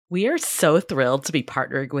We are so thrilled to be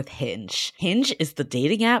partnering with Hinge. Hinge is the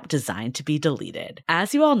dating app designed to be deleted.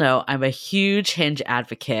 As you all know, I'm a huge Hinge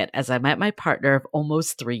advocate as I met my partner of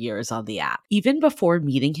almost 3 years on the app. Even before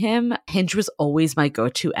meeting him, Hinge was always my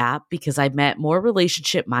go-to app because I met more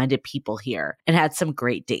relationship-minded people here and had some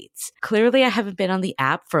great dates. Clearly, I haven't been on the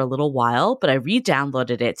app for a little while, but I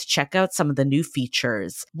re-downloaded it to check out some of the new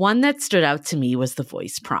features. One that stood out to me was the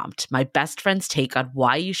voice prompt, my best friend's take on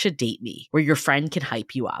why you should date me, where your friend can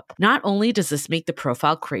hype you up. Not only does this make the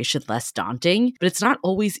profile creation less daunting, but it's not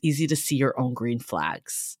always easy to see your own green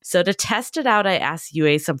flags. So to test it out, I asked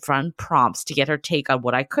Yue some fun prompts to get her take on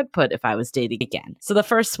what I could put if I was dating again. So the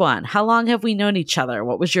first one, how long have we known each other?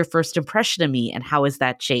 What was your first impression of me and how has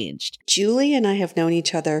that changed? Julie and I have known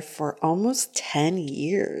each other for almost 10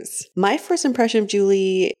 years. My first impression of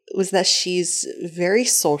Julie was that she's very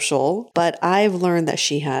social, but I've learned that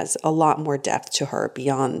she has a lot more depth to her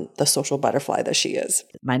beyond the social butterfly that she is.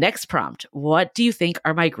 My next prompt, what do you think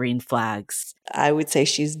are my green flags? I would say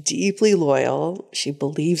she's deeply loyal. She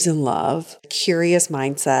believes in love, curious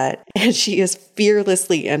mindset, and she is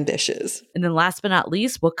fearlessly ambitious. And then last but not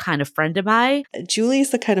least, what kind of friend am I? Julie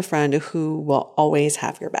is the kind of friend who will always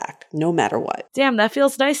have your back, no matter what. Damn, that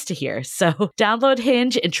feels nice to hear. So download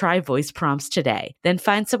Hinge and try voice prompts today. Then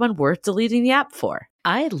find someone worth deleting the app for.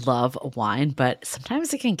 I love wine, but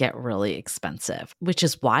sometimes it can get really expensive, which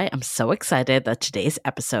is why I'm so excited that today's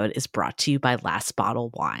episode is brought to you by Last Bottle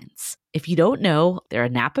Wines. If you don't know, they're a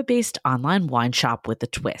Napa-based online wine shop with a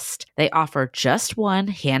twist. They offer just one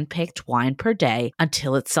hand-picked wine per day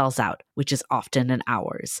until it sells out, which is often in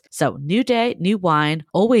hours. So new day, new wine,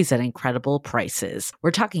 always at incredible prices.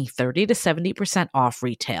 We're talking 30 to 70% off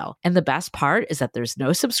retail. And the best part is that there's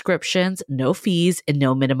no subscriptions, no fees, and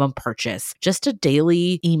no minimum purchase. Just a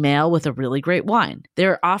daily email with a really great wine.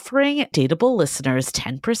 They're offering Dateable listeners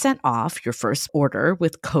 10% off your first order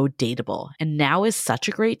with code Dateable. And now is such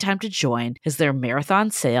a great time to join as their marathon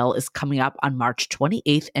sale is coming up on March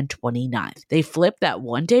 28th and 29th. They flip that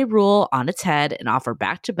one-day rule on its head and offer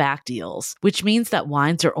back-to-back deals, which means that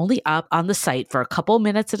wines are only up on the site for a couple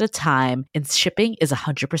minutes at a time and shipping is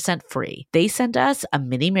 100% free. They sent us a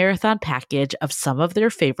mini marathon package of some of their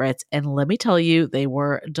favorites, and let me tell you, they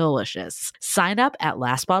were delicious. Sign up at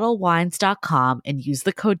lastbottlewines.com and use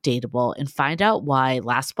the code Dateable and find out why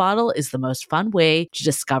Last Bottle is the most fun way to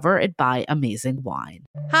discover and buy amazing wine.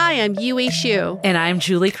 Hi, I'm Yue Xu. And I'm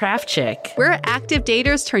Julie Krafchick. We're active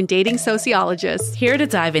daters turned dating sociologists. Here to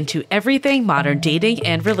dive into everything modern dating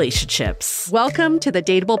and relationships. Welcome to the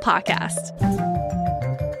Dateable Podcast.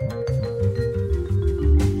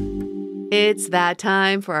 It's that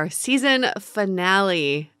time for our season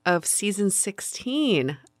finale of season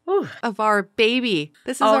 16. Of our baby.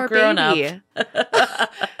 This is all our grown baby.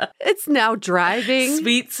 It's now driving.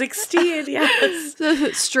 Sweet 16,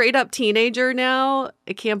 yes. Straight up teenager now.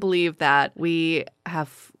 I can't believe that we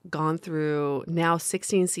have gone through now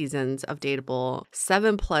 16 seasons of Dateable,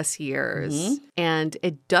 7+ years. And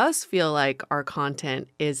it does feel like our content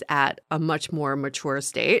is at a much more mature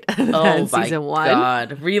state than season 1. Oh my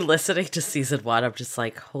God. Re-listening to season 1, I'm just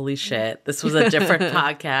like, holy shit, this was a different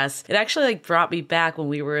podcast. It actually brought me back when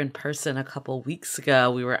we were in person a couple weeks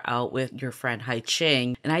ago. We were out with your friend Hai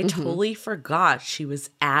Ching, and I totally forgot she was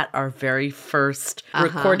at our very first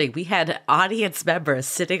recording. We had audience members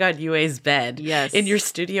sitting on Yue's bed in your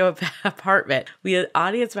studio apartment. We had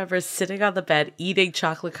audience members sitting on the bed eating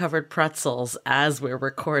chocolate-covered pretzels as we're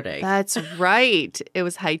recording. That's right. It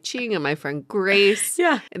was Hai Ching and my friend Grace.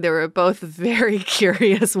 Yeah. And they were both very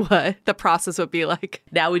curious what the process would be like.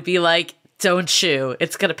 Now we'd be like, don't chew.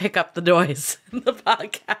 It's going to pick up the noise in the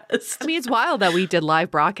podcast. I mean, it's wild that we did live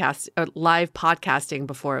podcasting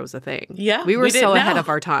before it was a thing. Yeah. We were so ahead of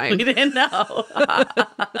our time. We didn't know.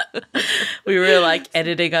 We were like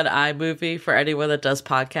editing on iMovie. For anyone that does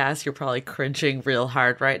podcasts, you're probably cringing real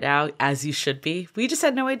hard right now, as you should be. We just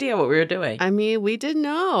had no idea what we were doing. I mean, we didn't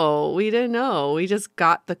know. We didn't know. We just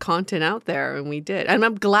got the content out there and we did. And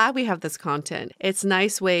I'm glad we have this content. It's a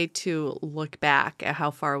nice way to look back at how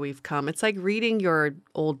far we've come. It's like reading your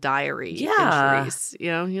old diary entries.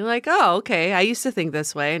 You know, you're like, oh, okay, I used to think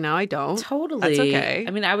this way. Now I don't. Totally. That's okay.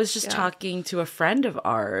 I mean, I was just talking to a friend of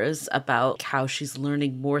ours about how she's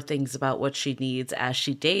learning more things things about what she needs as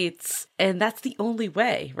she dates. And that's the only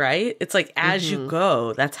way, right? It's like as you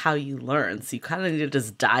go, that's how you learn. So you kind of need to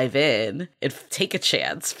just dive in and take a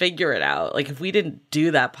chance, figure it out. Like if we didn't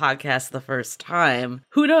do that podcast the first time,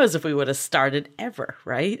 who knows if we would have started ever,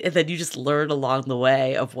 right? And then you just learn along the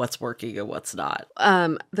way of what's working and what's not.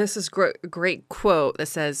 This is great quote that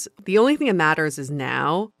says, the only thing that matters is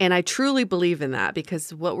now. And I truly believe in that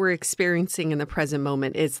because what we're experiencing in the present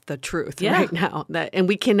moment is the truth right now. And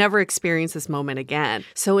we can never experience this moment again.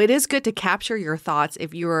 So it is good to capture your thoughts.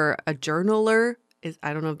 If you're a journaler,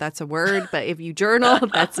 I don't know if that's a word, but if you journal,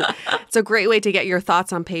 it's a great way to get your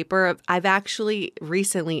thoughts on paper. I've actually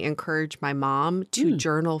recently encouraged my mom to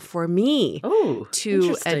journal for me,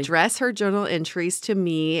 to address her journal entries to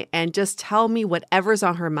me and just tell me whatever's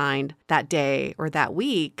on her mind that day or that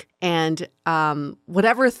week. And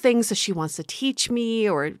whatever things that she wants to teach me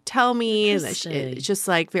or tell me, and it's just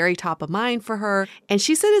like very top of mind for her. And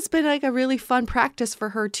she said it's been like a really fun practice for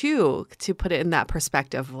her too, to put it in that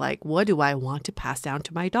perspective, like, what do I want to pass down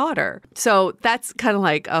to my daughter? So that's kind of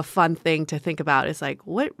like a fun thing to think about is like,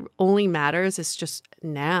 what only matters is just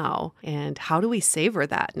now. And how do we savor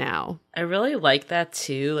that now? I really like that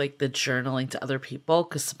too, like the journaling to other people,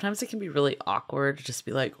 because sometimes it can be really awkward to just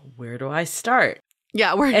be like, where do I start?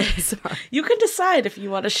 Yeah, you can decide if you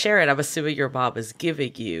want to share it. I'm assuming your mom is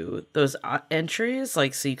giving you those entries,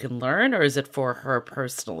 like so you can learn, or is it for her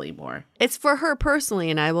personally more? It's for her personally,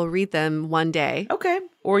 and I will read them one day. Okay.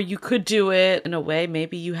 Or you could do it in a way,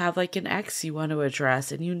 maybe you have like an ex you want to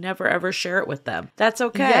address and you never ever share it with them. That's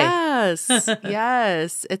okay. Yes.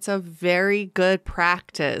 Yes. It's a very good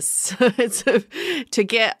practice to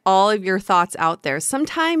get all of your thoughts out there.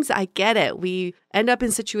 Sometimes I get it. We end up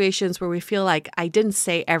in situations where we feel like I didn't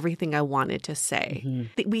say everything I wanted to say.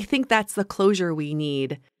 Mm-hmm. We think that's the closure we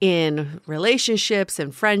need in relationships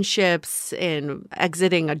and friendships, in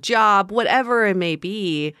exiting a job, whatever it may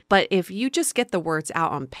be. But if you just get the words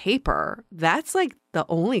out on paper, that's like the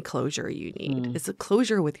only closure you need. It's a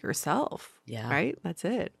closure with yourself. Yeah. Right? That's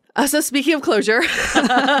it. So speaking of closure,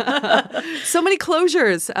 so many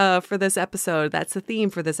closures for this episode. That's the theme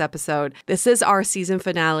for this episode. This is our season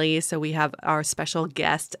finale. So we have our special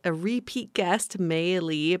guest, a repeat guest, May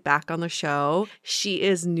Lee, back on the show. She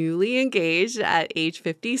is newly engaged at age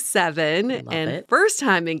 57 and first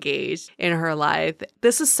time engaged in her life.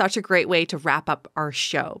 This is such a great way to wrap up our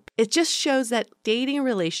show. It just shows that dating and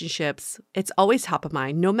relationships, it's always top of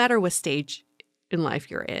mind, no matter what stage in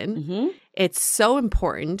life you're in. Mm-hmm. It's so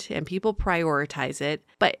important and people prioritize it.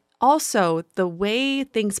 But also the way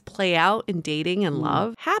things play out in dating and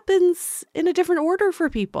love happens in a different order for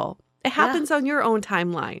people. It happens on your own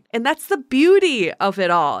timeline. And that's the beauty of it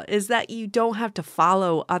all, is that you don't have to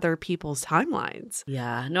follow other people's timelines.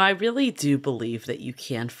 Yeah. No, I really do believe that you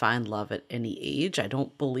can find love at any age. I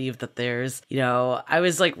don't believe that there's, I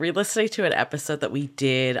was like re-listening to an episode that we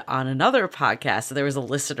did on another podcast. And there was a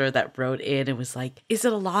listener that wrote in and was like, is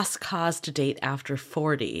it a lost cause to date after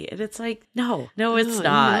 40? And it's like, no, it's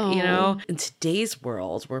not. No. In today's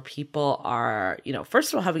world where people are,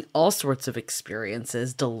 first of all, having all sorts of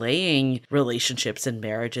experiences, delaying relationships and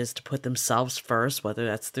marriages to put themselves first, whether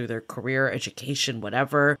that's through their career, education,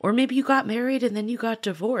 whatever, or maybe you got married and then you got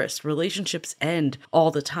divorced. Relationships end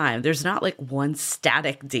all the time. There's not like one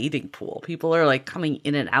static dating pool. People are like coming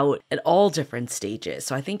in and out at all different stages.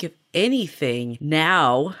 So I think if anything,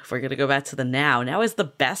 now, if we're going to go back to the now is the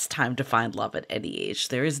best time to find love at any age.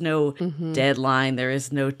 There is no deadline. There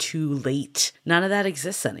is no too late. None of that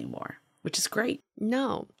exists anymore, which is great.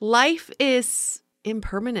 No, life is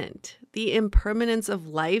impermanent. The impermanence of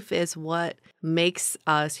life is what makes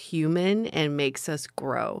us human and makes us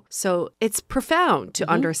grow. So it's profound to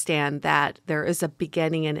understand that there is a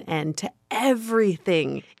beginning and end to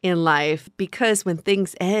everything in life, because when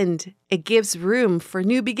things end, it gives room for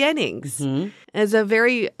new beginnings. It's a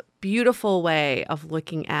very beautiful way of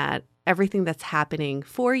looking at everything that's happening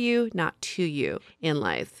for you, not to you in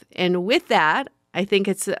life. And with that, I think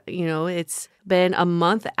it's been a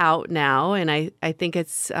month out now, and I think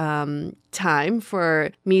it's time for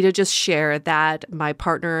me to just share that my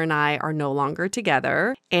partner and I are no longer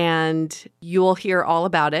together, and you'll hear all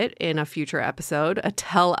about it in a future episode, a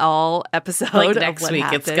tell-all episode. Like next week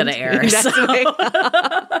happened. It's going to air.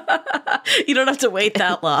 You don't have to wait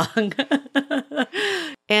that long.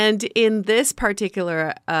 And in this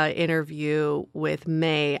particular interview with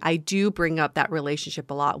May, I do bring up that relationship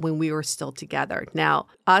a lot when we were still together. Now,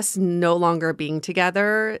 us no longer being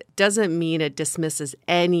together doesn't mean it dismisses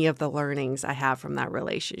any of the learnings I have from that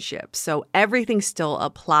relationship. So everything still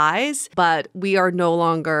applies, but we are no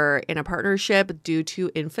longer in a partnership due to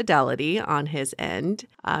infidelity on his end.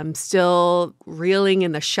 I'm still reeling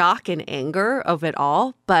in the shock and anger of it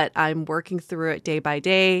all, but I'm working through it day by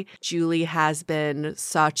day. Julie has been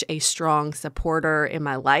such a strong supporter in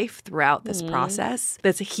my life throughout this process,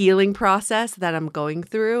 this healing process that I'm going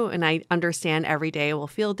through. And I understand every day will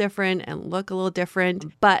feel different and look a little different,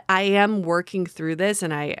 but I am working through this,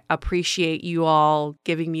 and I appreciate you all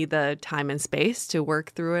giving me the time and space to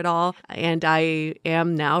work through it all. And I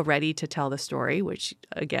am now ready to tell the story, which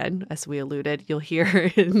again, as we alluded, you'll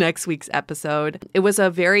hear in next week's episode. It was a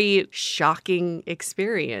very shocking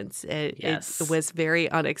experience. It was very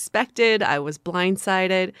unexpected. I was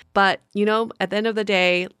blindsided. But, at the end of the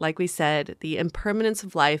day, like we said, the impermanence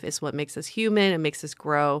of life is what makes us human and makes us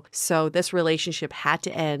grow. So this relationship had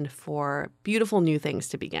to end for beautiful new things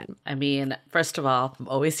to begin. I mean, first of all, I'm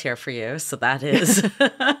always here for you. So that is.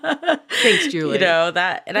 Thanks, Julie.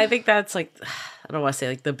 And I think that's like, I don't want to say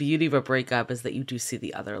like the beauty of a breakup is that you do see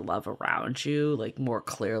the other love around you like more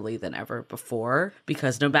clearly than ever before,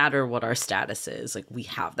 because no matter what our status is, like we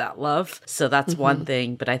have that love. So that's one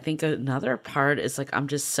thing. But I think another part is like, I'm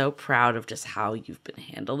just so proud of just how you've been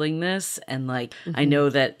handling this. And like, I know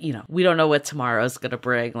that, we don't know what tomorrow is going to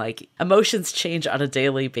bring. Like emotions change on a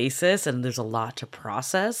daily basis and there's a lot to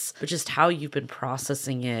process, but just how you've been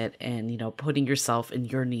processing it and, putting yourself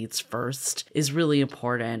and your needs first is really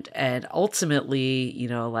important. And ultimately,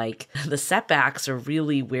 like the setbacks are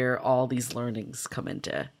really where all these learnings come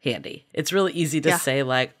into handy. It's really easy to say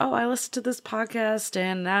like, oh, I listened to this podcast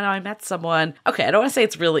and now I met someone. Okay, I don't want to say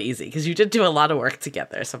it's really easy because you did do a lot of work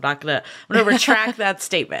together. So I'm going to retract that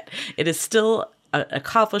statement. It is still an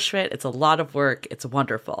accomplishment. It's a lot of work. It's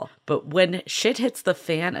wonderful. But when shit hits the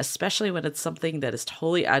fan, especially when it's something that is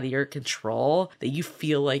totally out of your control, that you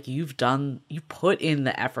feel like you put in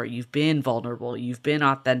the effort, you've been vulnerable, you've been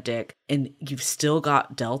authentic, and you've still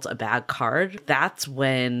got dealt a bad card, that's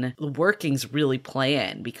when the workings really play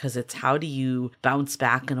in, because it's how do you bounce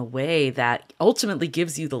back in a way that ultimately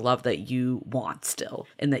gives you the love that you want still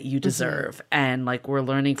and that you deserve. And like we're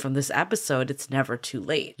learning from this episode, it's never too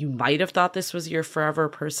late. You might have thought this was your forever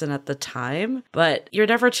person at the time, but you're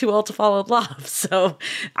never too old to fall in love. So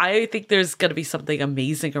I think there's going to be something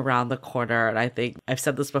amazing around the corner. And I think I've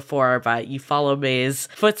said this before, but you follow May's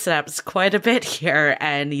footsteps quite a bit here.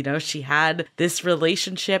 And, she had this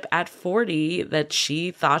relationship at 40 that she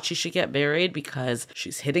thought she should get married because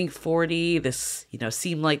she's hitting 40. This,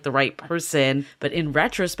 seemed like the right person, but in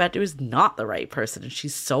retrospect, it was not the right person. And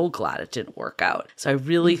she's so glad it didn't work out. So I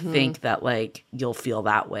really think that like you'll feel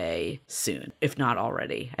that way soon, if not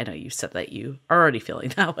already. I know you said that you are already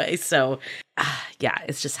feeling that way. So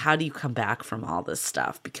it's just how do you come back from all this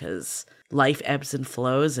stuff? Because life ebbs and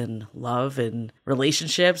flows, and love and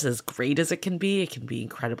relationships, as great as it can be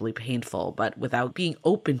incredibly painful. But without being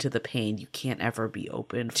open to the pain, you can't ever be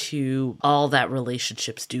open to all that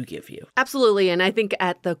relationships do give you. Absolutely. And I think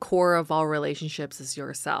at the core of all relationships is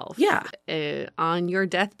yourself. Yeah. On your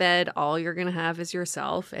deathbed, all you're going to have is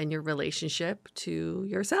yourself and your relationship to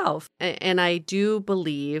yourself. And I do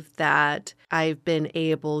believe that I've been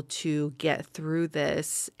able to get through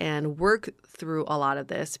this and work through a lot of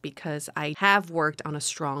this because I have worked on a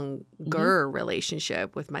stronger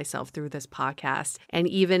relationship with myself through this podcast. And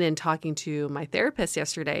even in talking to my therapist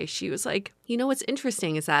yesterday, she was like, what's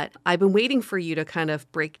interesting is that I've been waiting for you to kind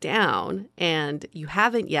of break down and you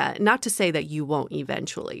haven't yet. Not to say that you won't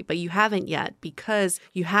eventually, but you haven't yet because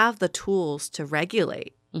you have the tools to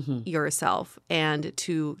regulate yourself and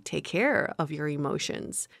to take care of your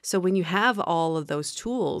emotions. So when you have all of those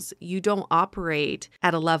tools, you don't operate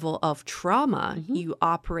at a level of trauma. You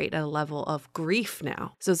operate at a level of grief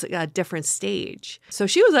now. So it's like a different stage. So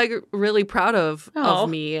she was like really proud of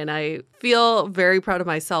me, and I feel very proud of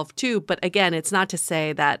myself too. But again, it's not to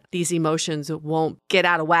say that these emotions won't get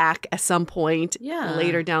out of whack at some point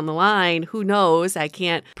later down the line. Who knows? I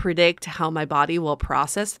can't predict how my body will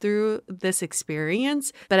process through this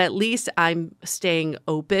experience. But at least I'm staying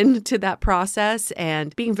open to that process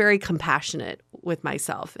and being very compassionate with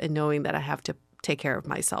myself and knowing that I have to take care of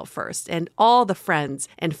myself first. And all the friends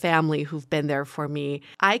and family who've been there for me,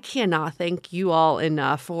 I cannot thank you all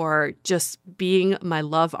enough for just being my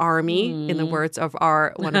love army, in the words of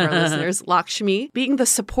one of our listeners, Lakshmi, being the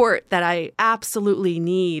support that I absolutely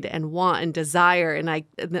need and want and desire.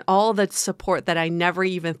 And all the support that I never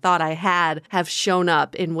even thought I had have shown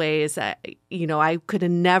up in ways that I could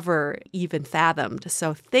have never even fathomed.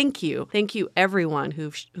 So thank you. Thank you, everyone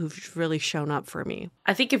who've really shown up for me.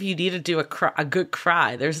 I think if you need to do a good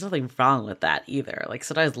cry, there's nothing wrong with that either. Like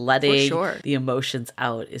sometimes letting the emotions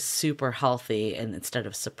out is super healthy and instead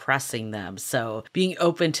of suppressing them. So being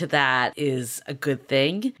open to that is a good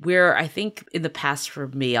thing. Where I think in the past for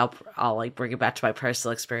me, I'll like bring it back to my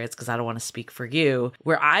personal experience because I don't want to speak for you.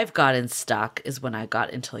 Where I've gotten stuck is when I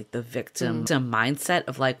got into like the victim mindset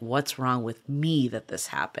of like, what's wrong with me that this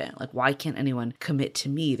happened? Like, why can't anyone commit to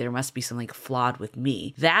me? There must be something flawed with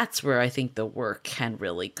me. That's where I think the work can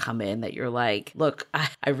really come in, that you're like, look,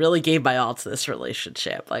 I really gave my all to this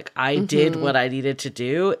relationship. Like I did what I needed to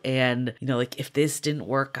do. And, like if this didn't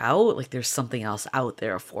work out, like there's something else out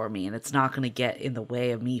there for me. And it's not going to get in the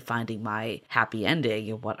way of me finding my happy ending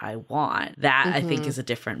and what I want. That I think is a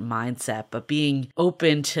different mindset. But being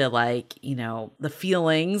open to like, the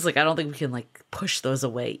feelings, like I don't think we can like push those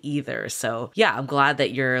away either. So yeah, I'm glad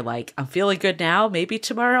that you're like, I'm feeling good now. Maybe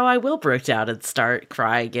tomorrow I will break down and start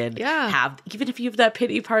crying and have, even if you have that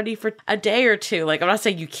pity party for a day or two, like I'm not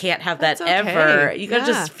saying you can't have that ever. You gotta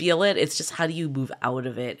just feel it. It's just how do you move out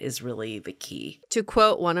of it is really the key. To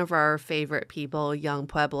quote one of our favorite people, Young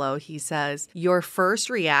Pueblo, he says, your first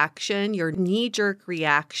reaction, your knee-jerk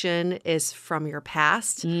reaction is from your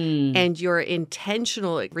past and your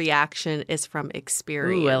intentional reaction is from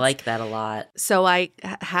experience. Ooh, I like that a lot. So I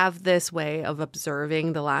have this way of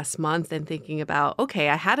observing the last month and thinking about, okay,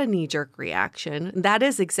 I had a knee-jerk reaction. That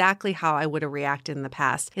is exactly how I would have reacted in the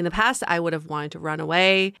past. In the past, I would have wanted to run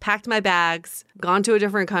away, packed my bags, gone to a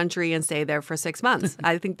different country and stay there for 6 months.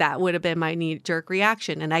 I think that would have been my knee-jerk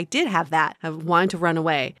reaction. And I did have that. I wanted to run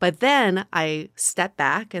away. But then I stepped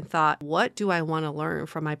back and thought, what do I want to learn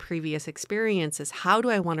from my previous experiences? How do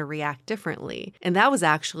I want to react differently? And that was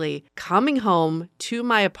actually coming home to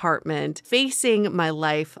my apartment, facing my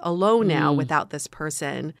life alone now without this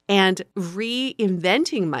person, and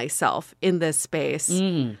reinventing myself in this space,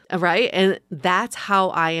 right? And that's how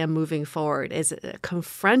I am moving forward, is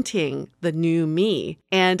confronting the new me.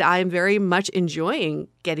 And I'm very much enjoying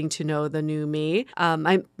getting to know the new me.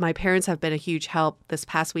 My parents have been a huge help. This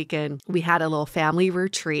past weekend, we had a little family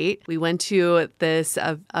retreat. We went to this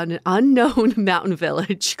an unknown mountain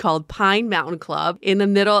village called Pine Mountain Club in the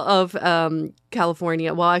middle of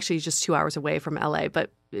California. Well, actually just 2 hours away from LA,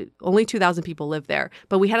 but only 2,000 people live there.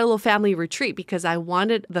 But we had a little family retreat because I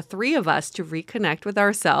wanted the three of us to reconnect with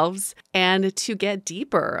ourselves and to get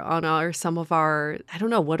deeper on some of our, I don't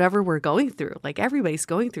know, whatever we're going through. Like everybody's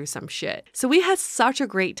going through some shit. So we had such a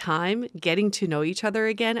great time getting to know each other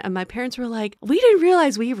again. And my parents were like, we didn't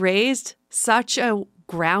realize we raised such a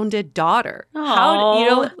grounded daughter.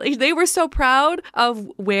 How, they were so proud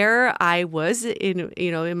of where I was in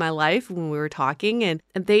my life when we were talking, and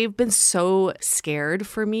they've been so scared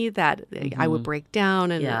for me that I would break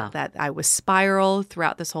down and that I would spiral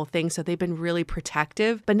throughout this whole thing. So they've been really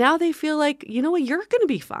protective, but now they feel like, you know what, you're going to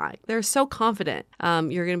be fine. They're so confident.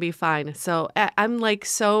 You're going to be fine. So I'm like,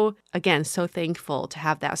 so thankful to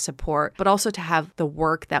have that support, but also to have the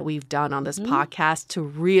work that we've done on this podcast to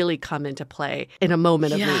really come into play in a moment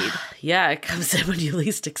of need. Yeah, it comes in when you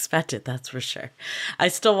least expect it, that's for sure. I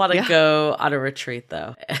still want to go on a retreat,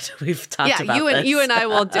 though. And we've talked about this. You and I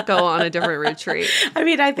will go on a different retreat. I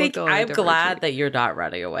mean, I think I'm glad that you're not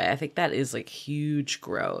running away. I think that is like huge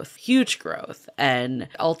growth. And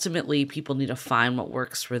ultimately, people need to find what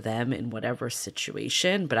works for them in whatever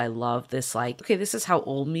situation. But I love this, like, okay, this is how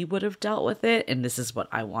old me would have dealt with it, and this is what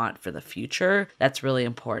I want for the future. That's really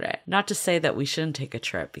important. Not to say that we shouldn't take a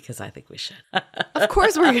trip, because I think we should. Of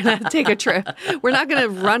course we're going to take a trip. We're not going to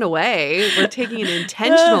run away. We're taking an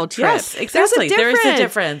intentional trip. Yes, exactly. There is a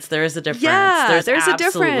difference. Yeah, there's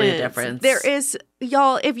absolutely a difference. There is,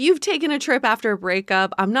 y'all, if you've taken a trip after a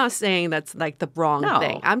breakup, I'm not saying that's like the wrong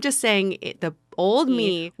thing. I'm just saying the old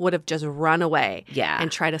me would have just run away and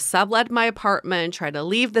try to sublet my apartment, try to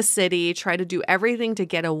leave the city, try to do everything to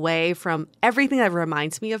get away from everything that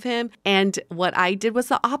reminds me of him. And what I did was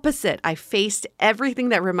the opposite. I faced everything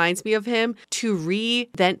that reminds me of him to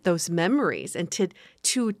reinvent those memories and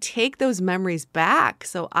to take those memories back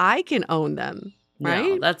so I can own them.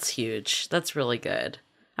 Right? No, that's huge. That's really good.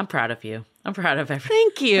 I'm proud of you. I'm proud of everything.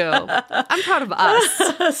 Thank you. I'm proud of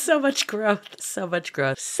us. So much growth. But,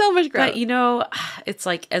 it's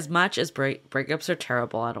like as much as breakups are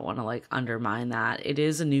terrible, I don't want to like undermine that. It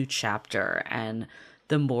is a new chapter, and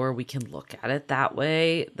the more we can look at it that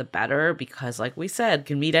way, the better. Because like we said, you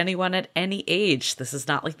can meet anyone at any age. This is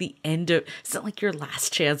not like the end of, it's not like your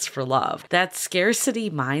last chance for love. That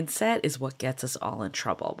scarcity mindset is what gets us all in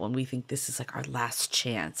trouble when we think this is like our last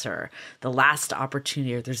chance or the last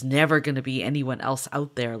opportunity, or there's never going to be anyone else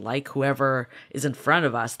out there like whoever is in front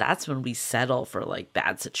of us. That's when we settle for like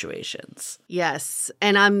bad situations. Yes.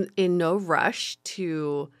 And I'm in no rush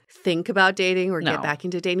to think about dating or get back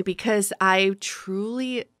into dating because I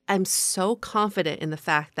truly am so confident in the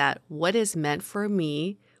fact that what is meant for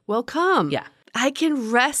me will come. Yeah. I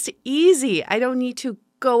can rest easy. I don't need to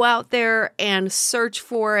go out there and search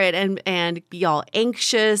for it and be all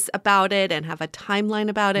anxious about it and have a timeline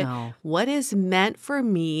about it. No. What is meant for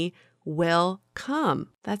me will come.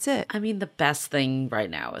 That's it. I mean, the best thing right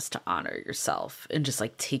now is to honor yourself and just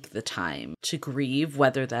like take the time to grieve,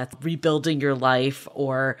 whether that's rebuilding your life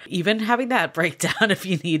or even having that breakdown if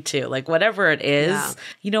you need to, like whatever it is. Yeah.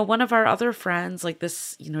 You know, one of our other friends, like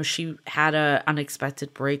this, you know, she had a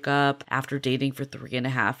unexpected breakup after dating for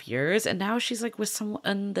 3.5 years. And now she's like with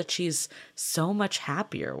someone that she's so much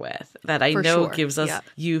happier with that I know gives us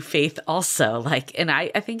you faith also. Like, and I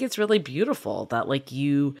think it's really beautiful that like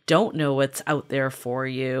you don't know what's out there for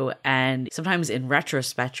you. And sometimes in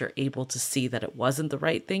retrospect, you're able to see that it wasn't the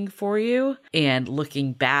right thing for you. And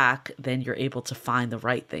looking back, then you're able to find the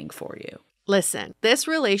right thing for you. Listen, this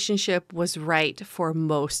relationship was right for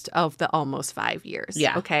most of the almost 5 years.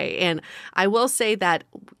 Yeah. Okay. And I will say that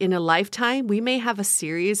in a lifetime, we may have a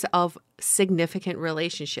series of significant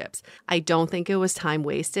relationships. I don't think it was time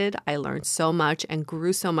wasted. I learned so much and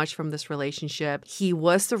grew so much from this relationship. He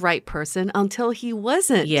was the right person until he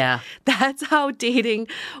wasn't. Yeah. That's how dating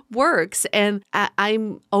works. And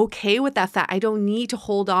I'm okay with that fact. I don't need to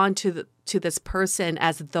hold on to this person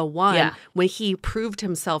as the one when he proved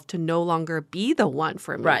himself to no longer be the one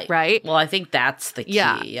for me. Right. Well, I think that's the key.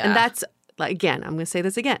 Yeah. And that's, again, I'm going to say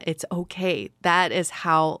this again. It's okay. That is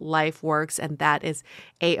how life works, and that is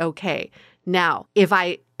A-okay. Now, if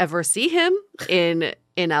I ever see him in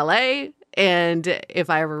LA, and if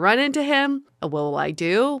I ever run into him, what will I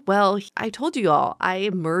do? Well, I told you all, I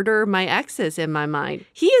murder my exes in my mind.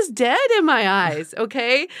 He is dead in my eyes,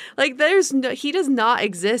 okay? Like he does not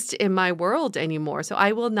exist in my world anymore. So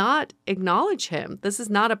I will not acknowledge him. This is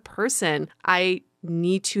not a person I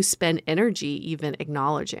need to spend energy even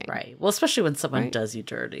acknowledging. Right. Well, especially when someone does you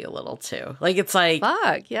dirty a little too. Like it's like,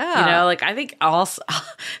 fuck, yeah. You know, like I think also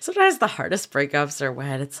sometimes the hardest breakups are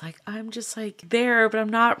when it's like, I'm just like there, but I'm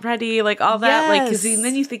not ready. Like all that. Like, cause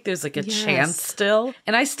then you think there's like a chance still.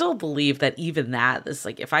 And I still believe that even that is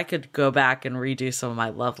like, if I could go back and redo some of my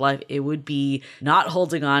love life, it would be not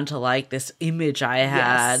holding on to like this image I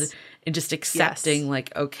had. And just accepting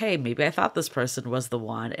like, okay, maybe I thought this person was the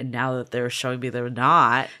one. And now that they're showing me they're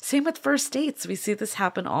not. Same with first dates. We see this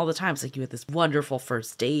happen all the time. It's like you had this wonderful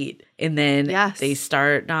first date. And then they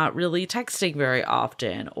start not really texting very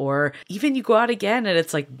often. Or even you go out again and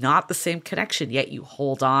it's like not the same connection. Yet you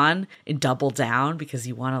hold on and double down because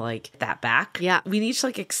you want to like that back. Yeah. We need to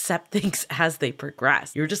like accept things as they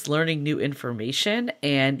progress. You're just learning new information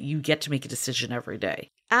and you get to make a decision every day.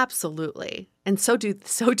 Absolutely. And so do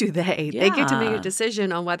they. Yeah. They get to make a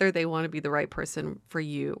decision on whether they want to be the right person for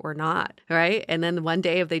you or not, right? And then one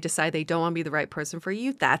day if they decide they don't want to be the right person for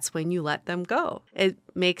you, that's when you let them go. It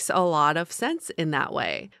makes a lot of sense in that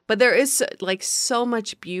way. But there is like so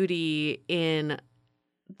much beauty in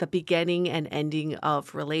the beginning and ending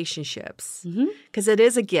of relationships because it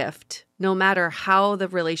is a gift no matter how the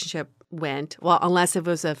relationship went. Well, unless it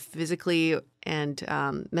was a physically and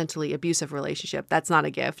mentally abusive relationship. That's not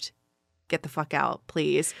a gift. Get the fuck out,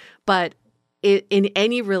 please. But in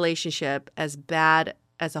any relationship, as bad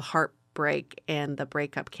as a heartbreak and the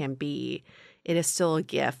breakup can be, it is still a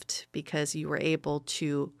gift because you were able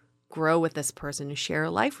to grow with this person and share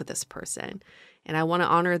a life with this person. And I want to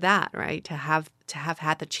honor that, right? To have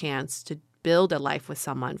had the chance to build a life with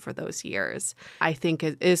someone for those years. I think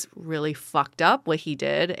it is really fucked up what he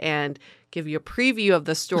did. And give you a preview of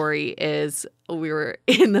the story is we were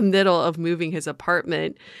in the middle of moving his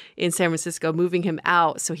apartment in San Francisco, moving him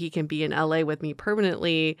out so he can be in LA with me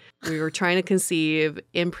permanently. We were trying to conceive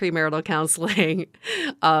in premarital counseling,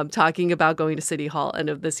 talking about going to City Hall end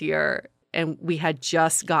of this year. And we had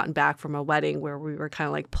just gotten back from a wedding where we were kind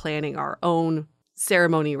of like planning our own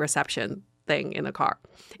ceremony reception thing in the car.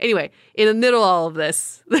 Anyway, in the middle of all of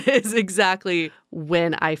this is exactly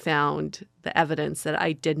when I found the evidence that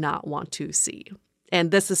I did not want to see. And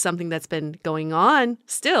this is something that's been going on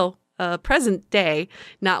still, present day,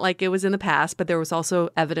 not like it was in the past, but there was also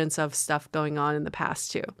evidence of stuff going on in the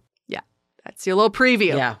past too. Yeah. That's your little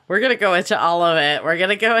preview. Yeah, we're going to go into all of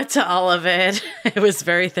it. It was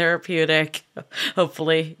very therapeutic.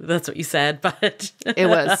 Hopefully, that's what you said, but it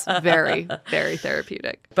was very, very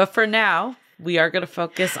therapeutic. But for now, we are going to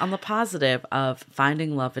focus on the positive of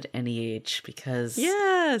finding love at any age, because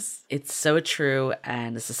yes, it's so true.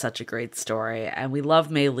 And this is such a great story. And we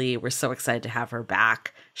love Mei Lee. We're so excited to have her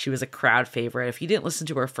back. She was a crowd favorite. If you didn't listen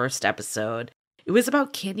to her first episode, it was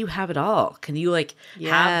about, can you have it all? Can you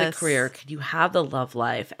have the career? Can you have the love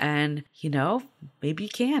life? And, maybe you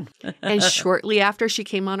can. And shortly after she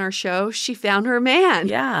came on our show, she found her man.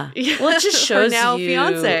 Yeah. Well, it just shows now you,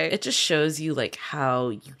 fiance. It just shows you how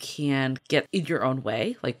you can get in your own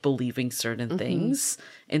way, believing certain things.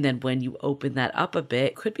 And then when you open that up a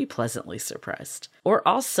bit, could be pleasantly surprised. Or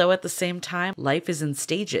also at the same time, life is in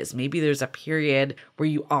stages. Maybe there's a period where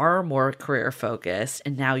you are more career focused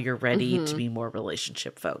and now you're ready to be more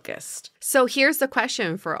relationship focused. So here's the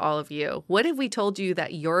question for all of you. What if we told you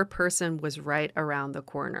that your person was right around the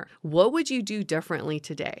corner? What would you do differently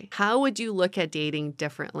today? How would you look at dating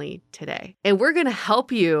differently today? And we're going to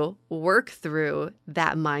help you work through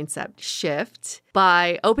that mindset shift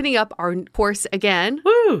by opening up our course again.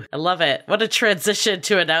 Woo! I love it. What a transition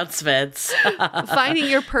to announcements. Finding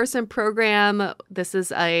Your Person program. This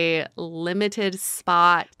is a limited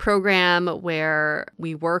spot program where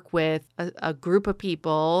we work with a group of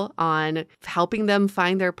people on helping them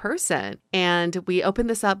find their person. And we opened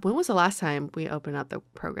this up. When was the last time we opened up the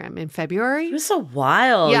program? In February? It was a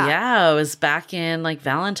while. Yeah. It was back in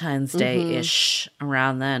Valentine's Day-ish,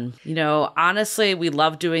 around then. Honestly, we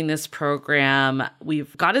love doing this program.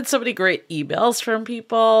 We've gotten so many great emails from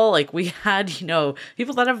people. We had,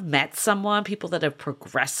 people that have met someone, people that have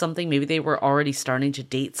progressed something. Maybe they were already starting to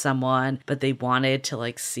date someone, but they wanted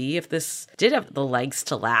to see if this did have the legs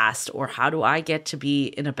to last, or how do I get to be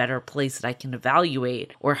in a better place that I can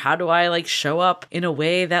evaluate, or how do I show up in a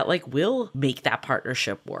way that will make that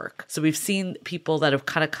partnership work. So we've seen people that have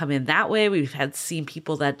kind of come in that way. We've seen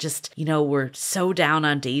people that just, were so down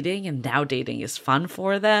on dating and now dating is fun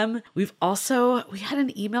for them. We had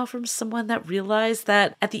an email from someone that realized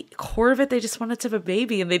that at the core of it, they just wanted to have a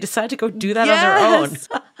baby and they decided to go do that on their own.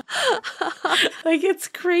 It's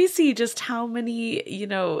crazy just how many,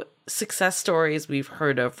 success stories we've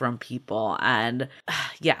heard of from people. And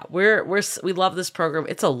yeah, we love this program.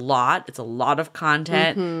 It's a lot of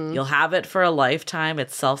content. You'll have it for a lifetime.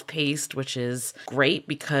 It's self-paced, which is great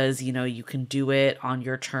because you can do it on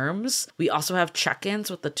your terms. We also have check-ins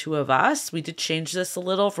with the two of us. We did change this a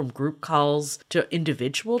little from group calls to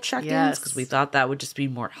individual check-ins because we thought that would just be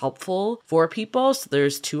more helpful for people. So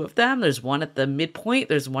there's two of them. There's one at the midpoint,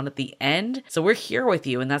 there's one at the end. So we're here with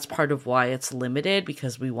you, and that's part of why it's limited,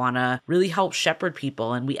 because we want to really help shepherd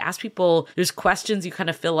people. And we ask people, there's questions you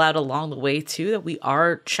kind of fill out along the way too that we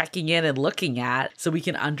are checking in and looking at so we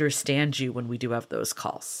can understand you when we do have those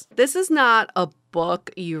calls. This is not a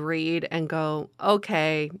book you read and go,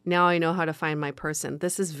 okay, now I know how to find my person.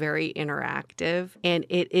 This is very interactive, and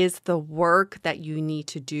it is the work that you need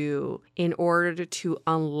to do in order to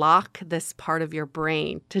unlock this part of your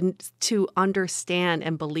brain, to understand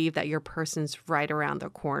and believe that your person's right around the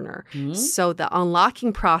corner. So the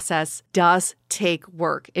unlocking process does take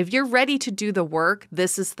work. If you're ready to do the work,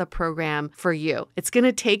 this is the program for you. It's going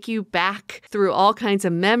to take you back through all kinds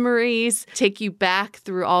of memories, take you back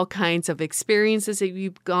through all kinds of experiences that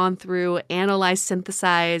you've gone through, analyze,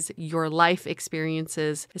 synthesize your life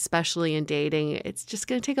experiences, especially in dating. It's just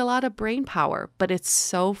going to take a lot of brain power, but it's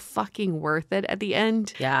so fucking worth it at the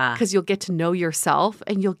end. Yeah. Because you'll get to know yourself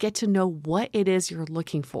and you'll get to know what it is you're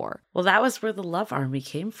looking for. Well, that was where the Love Army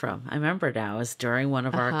came from. I remember now, it was during one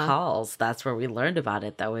of our calls. That's where we learned about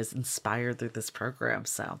it. That was inspired through this program.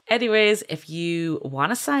 So anyways, if you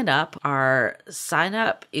want to sign up, our sign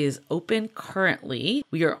up is open currently.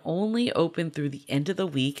 We are only open through the end of the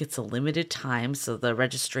week. It's a limited time, so the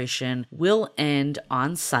registration will end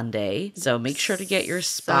on Sunday. So make sure to get your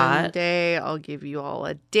spot. Sunday, I'll give you all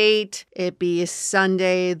a date. It be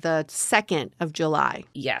Sunday, the 2nd of July.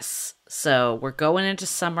 Yes. So we're going into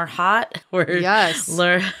summer hot. Yes.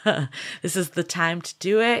 This is the time to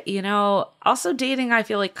do it. Also dating, I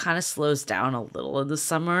feel like kind of slows down a little in the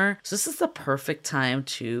summer. So this is the perfect time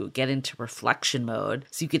to get into reflection mode.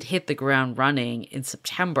 So you could hit the ground running in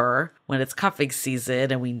September when it's cuffing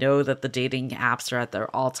season. And we know that the dating apps are at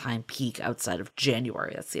their all-time peak outside of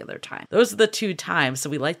January. That's the other time. Those are the two times. So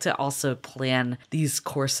we like to also plan these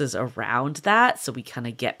courses around that. So we kind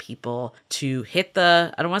of get people to hit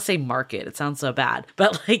I don't want to say market. It sounds so bad,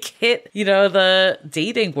 but hit, the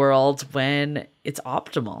dating world when it's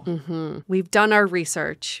optimal. Mm-hmm. We've done our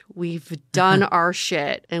research. We've done our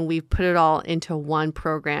shit, and we've put it all into one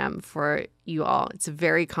program for you all. It's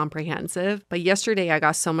very comprehensive. But yesterday I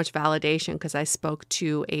got so much validation because I spoke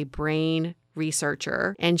to a brain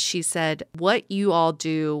researcher, and she said, what you all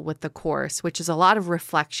do with the course, which is a lot of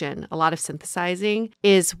reflection, a lot of synthesizing,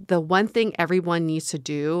 is the one thing everyone needs to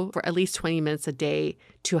do for at least 20 minutes a day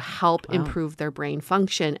to help improve their brain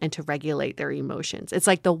function and to regulate their emotions. It's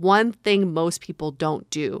like the one thing most people don't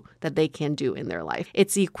do that they can do in their life.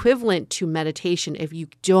 It's the equivalent to meditation. If you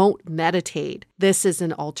don't meditate, this is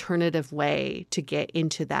an alternative way to get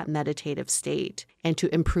into that meditative state and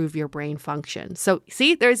to improve your brain function. So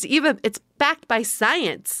see, it's backed by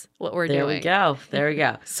science, what we're doing. There we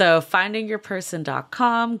go. So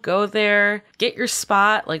findingyourperson.com, go there, get your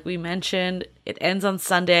spot. Like we mentioned, it ends on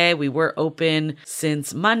Sunday. We were open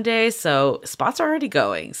since Monday, so spots are already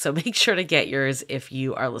going. So make sure to get yours if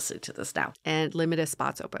you are listening to this now. And limited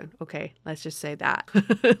spots open. Okay, let's just say that.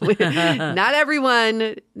 Not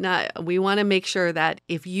everyone. We want to make sure that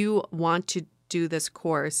if you want to do this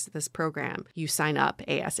course, this program, you sign up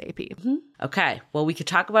ASAP. Mm-hmm. Okay, well, we could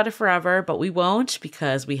talk about it forever, but we won't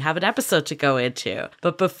because we have an episode to go into.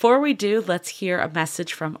 But before we do, let's hear a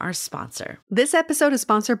message from our sponsor. This episode is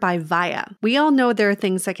sponsored by Via. We all know there are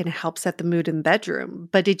things that can help set the mood in the bedroom,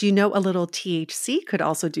 but did you know a little THC could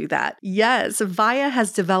also do that? Yes, Via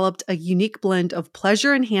has developed a unique blend of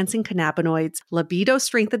pleasure-enhancing cannabinoids,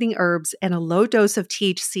 libido-strengthening herbs, and a low dose of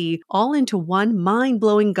THC all into one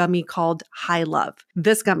mind-blowing gummy called High Love.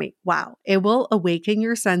 This gummy, wow, it will awaken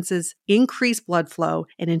your senses, increase blood flow,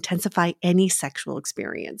 and intensify any sexual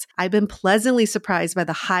experience. I've been pleasantly surprised by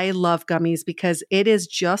the High Love gummies because it is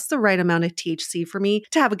just the right amount of THC for me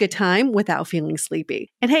to have a good time without feeling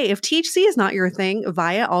sleepy. And hey, if THC is not your thing,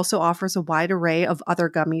 Via also offers a wide array of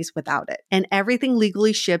other gummies without it. And everything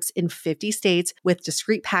legally ships in 50 states with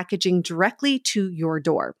discreet packaging directly to your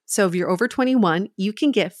door. So if you're over 21, you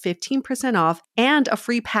can get 15% off and a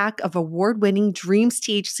free pack of award-winning Dreams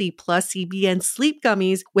THC plus CBN sleep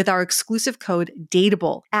gummies with our exclusive code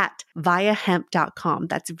DATEABLE at viahemp.com.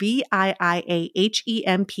 That's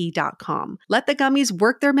VIIAHEMP.com. Let the gummies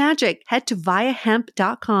work their magic. Head to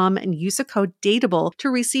viahemp.com and use the code DATEABLE to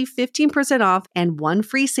receive 15% off and one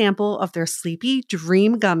free sample of their Sleepy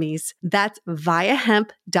Dream gummies. That's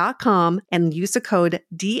viahemp.com and use the code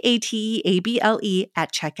DATEABLE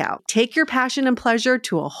at checkout. Take your passion and pleasure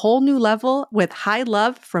to a whole new level with High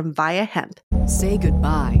Love from Via Hemp. Say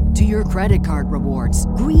goodbye to your credit card rewards.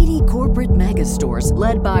 Greedy corporate mega stores,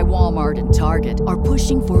 led by Walmart and Target, are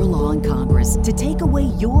pushing for a law in Congress to take away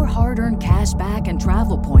your hard-earned cash back and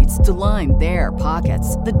travel points to line their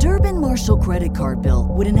pockets. The Durbin-Marshall credit card bill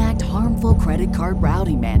would enact harmful credit card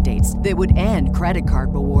routing mandates that would end credit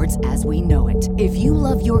card rewards as we know it. If you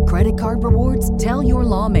love your credit card rewards, tell your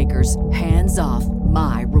lawmakers, hands off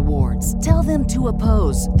my rewards. Tell them to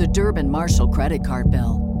oppose the Durbin-Marshall credit card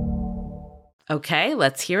bill. Okay,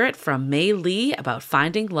 let's hear it from Mei Lee about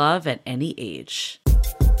finding love at any age.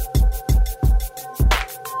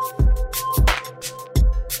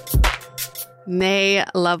 May,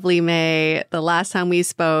 lovely May, the last time we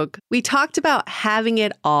spoke, we talked about having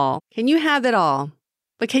it all. Can you have it all?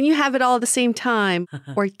 But can you have it all at the same time?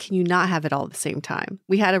 Or can you not have it all at the same time?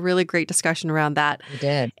 We had a really great discussion around that. We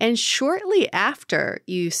did. And shortly after,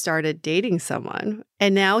 you stared dating someone,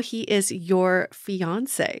 and now he is your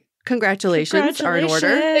fiance. Congratulations are in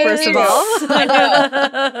order, first of all.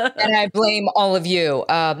 And I blame all of you.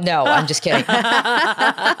 No, I'm just kidding.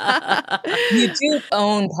 You do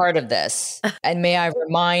own part of this. And may I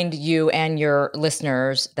remind you and your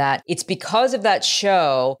listeners that it's because of that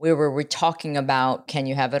show where we were talking about can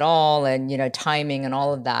you have it all and, timing and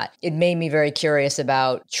all of that. It made me very curious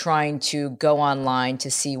about trying to go online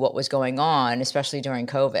to see what was going on, especially during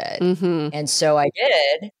COVID. Mm-hmm. And so I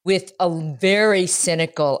did with a very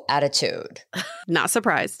cynical attitude. Not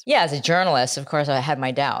surprised. Yeah, as a journalist, of course, I had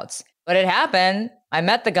my doubts. But it happened. I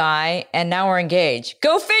met the guy, and now we're engaged.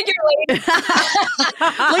 Go figure, lady. Look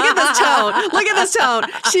at this tone. Look at this tone.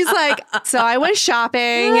 She's like, so I went shopping,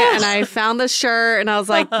 and I found this shirt, and I was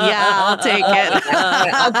like, yeah, I'll take it.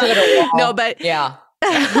 I'll give it a while. No, but yeah.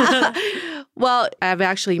 Well, I've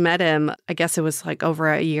actually met him, I guess it was like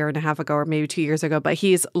over a year and a half ago or maybe 2 years ago, but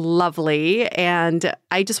he's lovely. And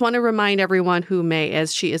I just want to remind everyone who May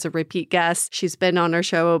is. She is a repeat guest. She's been on our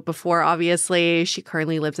show before, obviously. She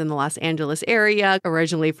currently lives in the Los Angeles area,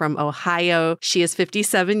 originally from Ohio. She is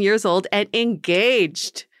 57 years old and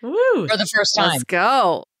engaged. Woo! For the first time. Let's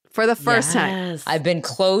go. for the first time. Yes. I've been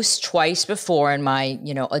close twice before in my,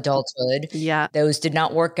 adulthood. Yeah. Those did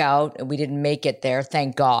not work out. We didn't make it there,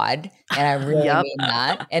 thank God. And I really Yep. mean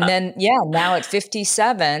that. And then, now at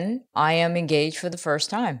 57, I am engaged for the first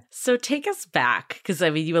time. So take us back, because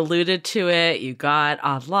you alluded to it. You got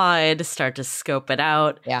online to start to scope it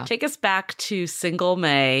out. Yeah. Take us back to single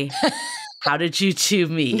May. How did you two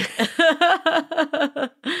meet?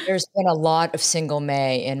 There's been a lot of single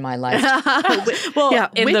May in my life. Well, Yeah,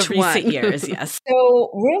 in the which recent one? years, yes. So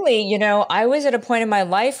really, I was at a point in my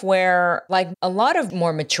life where, like a lot of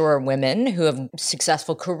more mature women who have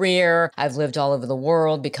successful career, I've lived all over the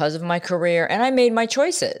world because of my career, and I made my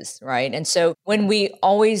choices, right? And so when we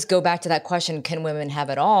always go back to that question, can women have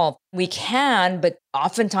it all? We can, but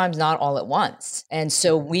oftentimes not all at once. And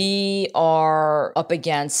so we are up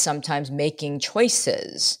against sometimes making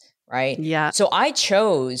choices, right? Yeah. So I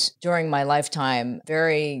chose during my lifetime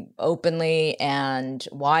very openly and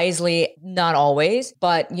wisely, not always,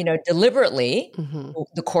 but, deliberately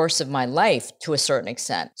the course of my life to a certain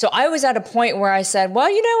extent. So I was at a point where I said, well,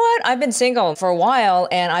 you know what? I've been single for a while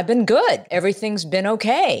and I've been good. Everything's been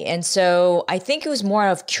okay. And so I think it was more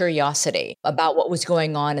of curiosity about what was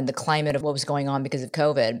going on in the climate of what was going on because of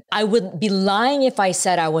COVID. I would be lying if I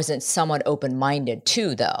said I wasn't somewhat open-minded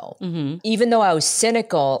too, though. Even though I was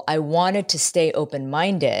cynical, I wanted to stay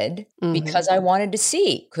open-minded because I wanted to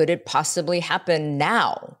see, could it possibly happen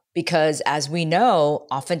now? Because as we know,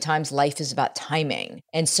 oftentimes life is about timing.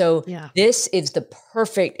 And so this is the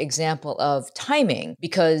perfect example of timing,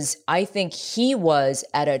 because I think he was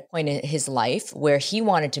at a point in his life where he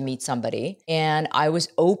wanted to meet somebody and I was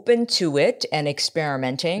open to it and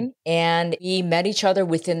experimenting. And we met each other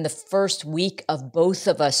within the first week of both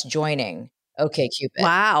of us joining OkCupid.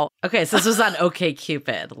 Wow. Okay, so this was on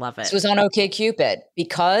OkCupid. Love it. This was on OkCupid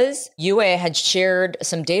because UA had shared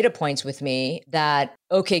some data points with me that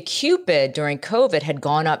OkCupid during COVID had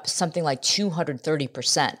gone up something like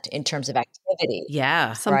 230% in terms of activity.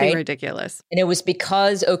 Yeah. Something ridiculous. And it was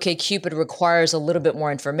because OkCupid requires a little bit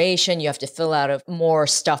more information. You have to fill out more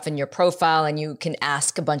stuff in your profile and you can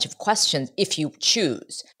ask a bunch of questions if you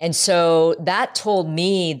choose. And so that told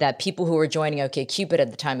me that people who were joining OkCupid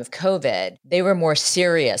at the time of COVID, they were more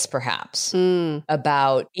serious perhaps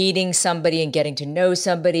about meeting somebody and getting to know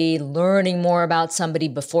somebody, learning more about somebody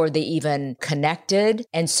before they even connected.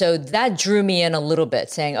 And so that drew me in a little bit,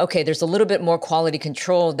 saying, okay, there's a little bit more quality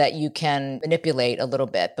control that you can manipulate a little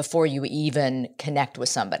bit before you even connect with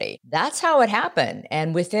somebody. That's how it happened.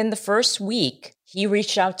 And within the first week, he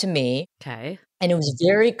reached out to me. Okay. And it was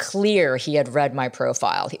very clear he had read my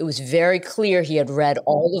profile. It was very clear he had read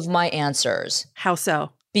all of my answers. How so?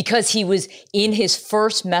 Because he was in his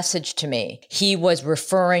first message to me, he was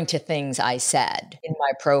referring to things I said in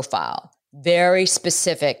my profile. Very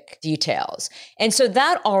specific details. And so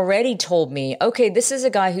that already told me, okay, this is a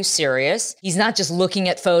guy who's serious. He's not just looking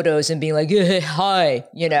at photos and being like, hi,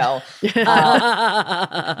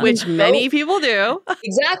 Which many people do.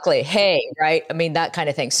 Exactly. Hey, right? I mean, that kind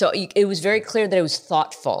of thing. So it was very clear that it was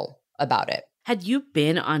thoughtful about it. Had you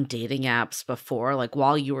been on dating apps before? Like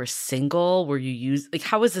while you were single, were you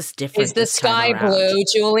how is this different? Is the sky blue,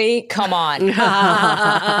 Julie? Come on. No,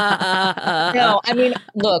 I mean,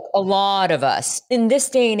 look, a lot of us in this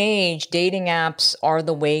day and age, dating apps are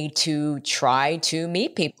the way to try to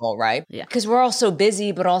meet people, right? Yeah. Because we're all so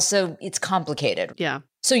busy, but also it's complicated. Yeah.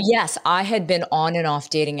 So yes, I had been on and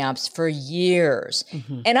off dating apps for years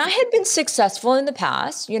and I had been successful in the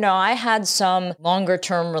past. I had some longer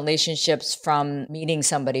term relationships from meeting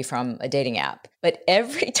somebody from a dating app. But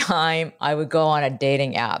every time I would go on a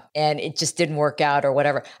dating app and it just didn't work out or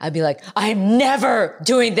whatever, I'd be like, I'm never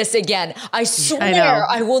doing this again. I swear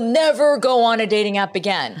I will never go on a dating app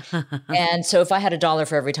again. And so if I had $1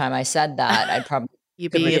 for every time I said that, I'd probably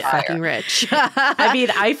You'd be fucking rich.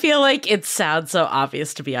 I feel like it sounds so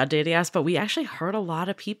obvious to be on dating apps, but we actually heard a lot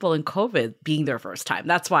of people in COVID being their first time.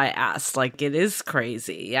 That's why I asked. Like, it is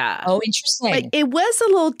crazy. Yeah. Oh, interesting. But it was a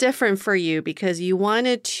little different for you because you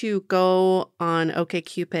wanted to go on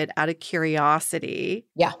OkCupid out of curiosity.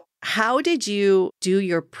 Yeah. How did you do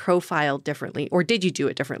your profile differently, or did you do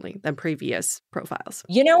it differently than previous profiles?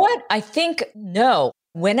 You know what? I think no.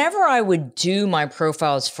 Whenever I would do my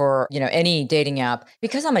profiles for, any dating app,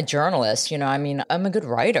 because I'm a journalist, I'm a good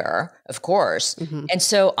writer, of course. And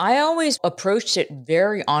so I always approached it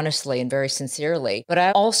very honestly and very sincerely. But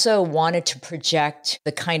I also wanted to project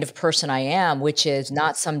the kind of person I am, which is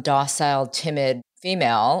not some docile, timid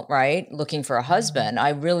female, right, looking for a husband, I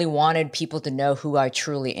really wanted people to know who I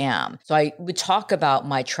truly am. So I would talk about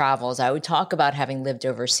my travels. I would talk about having lived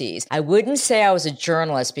overseas. I wouldn't say I was a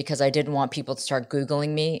journalist because I didn't want people to start Googling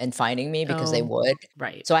me and finding me because they would.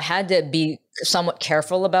 Right. So I had to be somewhat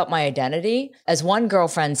careful about my identity. As one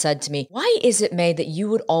girlfriend said to me, why is it, May, that you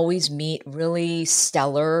would always meet really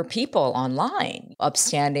stellar people online,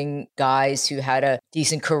 upstanding guys who had a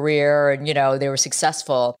decent career and, they were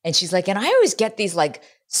successful? And she's like, and I always get these like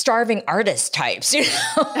starving artist types, And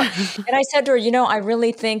I said to her, I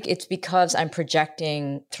really think it's because I'm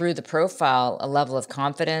projecting through the profile a level of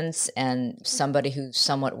confidence and somebody who's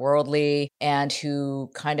somewhat worldly and who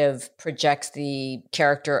kind of projects the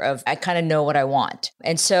character of, I kind of know what I want.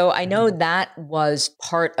 And so I know that was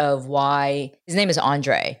part of why his name is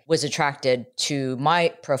Andre, was attracted to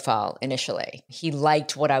my profile initially. He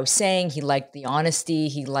liked what I was saying. He liked the honesty.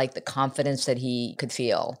 He liked the confidence that he could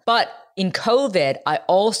feel. But in COVID, I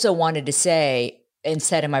also wanted to say and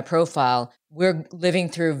said in my profile, we're living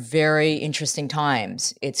through very interesting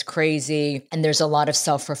times. It's crazy. And there's a lot of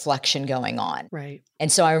self-reflection going on. Right.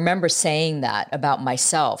 And so I remember saying that about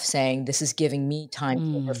myself, saying this is giving me time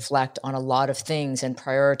to reflect on a lot of things and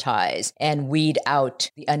prioritize and weed out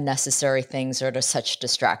the unnecessary things that are such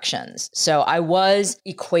distractions. So I was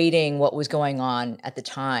equating what was going on at the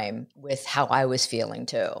time with how I was feeling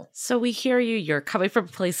too. So we hear you, you're coming from a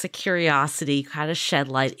place of curiosity, kind of shed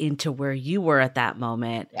light into where you were at that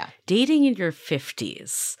moment. Yeah. Dating in your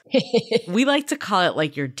 50s. We like to call it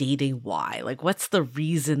like your dating why. Like, what's the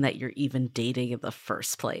reason that you're even dating in the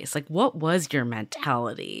first place? Like, what was your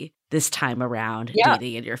mentality this time around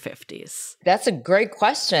dating in your 50s? That's a great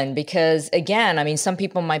question because, again, some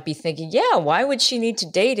people might be thinking, yeah, why would she need to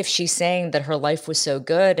date if she's saying that her life was so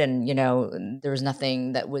good and, there was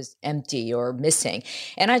nothing that was empty or missing?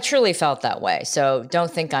 And I truly felt that way. So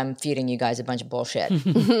don't think I'm feeding you guys a bunch of bullshit.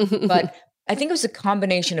 But I think it was a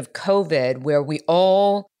combination of COVID where we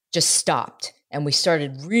all just stopped and we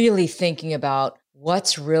started really thinking about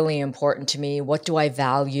what's really important to me? What do I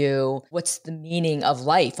value? What's the meaning of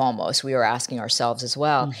life almost? We were asking ourselves as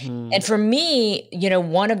well. Mm-hmm. And for me,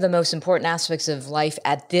 one of the most important aspects of life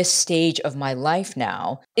at this stage of my life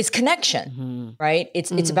now is connection, right?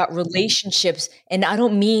 It's about relationships. And I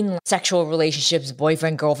don't mean sexual relationships,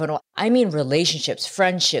 boyfriend, girlfriend. I mean relationships,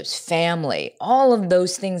 friendships, family, all of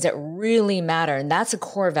those things that really matter. And that's a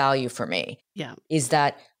core value for me. Yeah. Is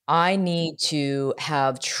that I need to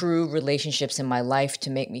have true relationships in my life to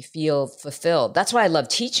make me feel fulfilled. That's why I love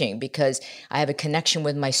teaching, because I have a connection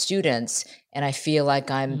with my students and I feel like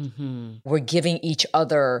we're giving each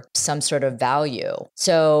other some sort of value.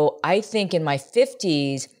 So I think in my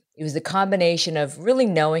 50s, it was the combination of really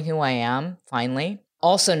knowing who I am, finally,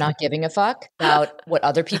 also not giving a fuck about what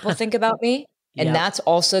other people think about me. And that's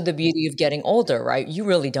also the beauty of getting older, right? You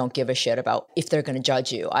really don't give a shit about if they're going to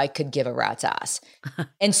judge you. I could give a rat's ass.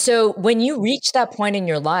 And so when you reach that point in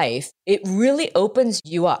your life, it really opens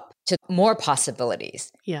you up to more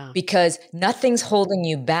possibilities. Yeah. Because nothing's holding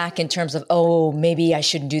you back in terms of, oh, maybe I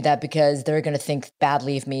shouldn't do that because they're going to think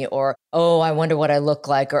badly of me, or, oh, I wonder what I look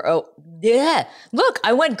like, or, oh, yeah, look,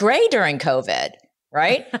 I went gray during COVID.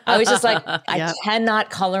 Right? I was just like, I cannot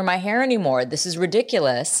color my hair anymore. This is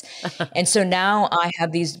ridiculous. And so now I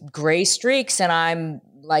have these gray streaks and I'm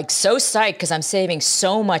like so psyched because I'm saving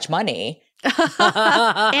so much money.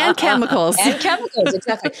 And chemicals. And chemicals,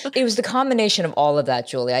 exactly. It was the combination of all of that,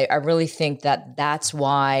 Julie. I really think that that's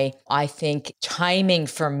why I think timing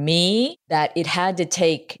for me, that it had to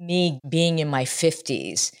take me being in my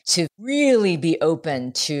 50s to really be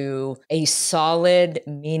open to a solid,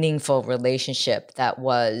 meaningful relationship that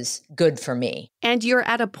was good for me. And you're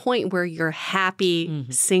at a point where you're happy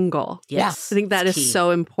single. Yes. I think that is so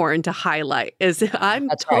important to highlight. Is I'm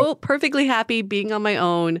perfectly happy being on my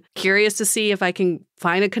own, curious to see if I can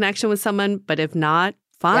find a connection with someone, but if not,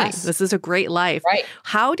 fine. Yes. This is a great life. Right.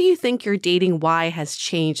 How do you think your dating why has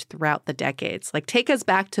changed throughout the decades? Like, take us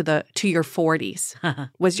back to your 40s.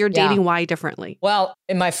 Was your dating why differently? Well,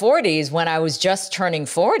 in my 40s, when I was just turning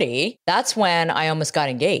 40, that's when I almost got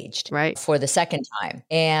engaged for the second time.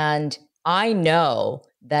 And I know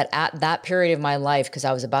that at that period of my life, because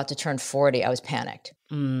I was about to turn 40, I was panicked.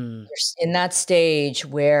 You're in that stage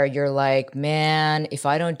where you're like, man, if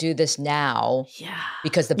I don't do this now,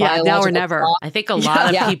 because the biological now or never. I think a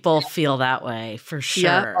lot of people feel that way for sure.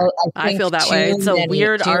 Yeah. I feel that way. It's a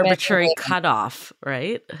weird arbitrary cutoff,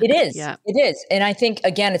 right? It is. Yeah. It is. And I think,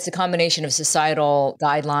 again, it's a combination of societal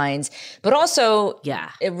guidelines, but also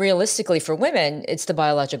realistically for women, it's the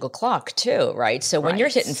biological clock too, right? So when you're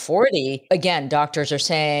hitting 40, again, doctors are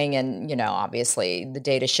saying, and obviously the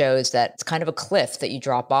data shows that it's kind of a cliff that you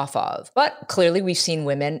drop off of. But clearly we've seen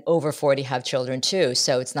women over 40 have children too,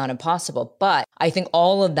 so it's not impossible. But I think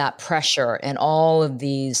all of that pressure and all of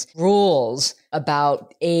these rules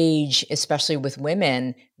about age, especially with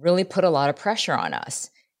women, really put a lot of pressure on us.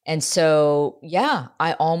 And so, yeah,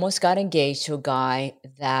 I almost got engaged to a guy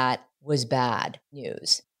that was bad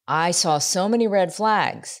news. I saw so many red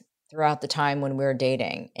flags throughout the time when we were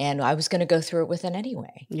dating, and I was going to go through it with it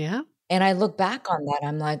anyway. Yeah. And I look back on that,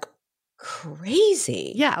 I'm like,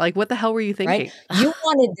 crazy. Yeah. Like, what the hell were you thinking? Right? You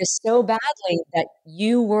wanted this so badly that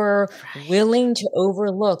you were willing to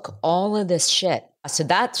overlook all of this shit. So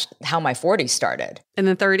that's how my 40s started. In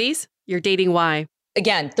the 30s, you're dating why?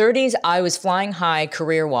 Again, 30s, I was flying high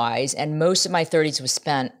career-wise, and most of my 30s was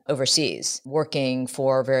spent overseas, working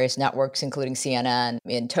for various networks, including CNN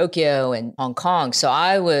in Tokyo and Hong Kong. So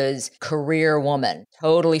I was career woman,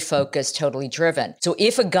 totally focused, totally driven. So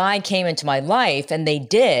if a guy came into my life, and they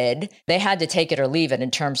had to take it or leave it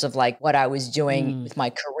in terms of like what I was doing with my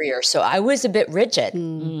career. So I was a bit rigid.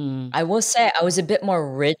 I will say I was a bit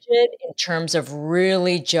more rigid in terms of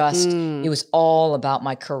really just, it was all about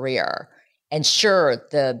my career. And sure,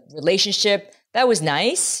 the relationship, that was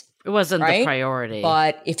nice. It wasn't right? the priority.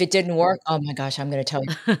 But if it didn't work, oh my gosh, I'm going to tell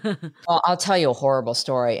you. Well, I'll tell you a horrible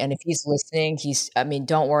story. And if he's listening,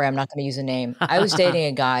 don't worry, I'm not going to use a name. I was dating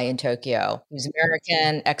a guy in Tokyo. He was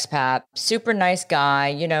American, expat, super nice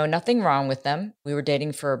guy, nothing wrong with them. We were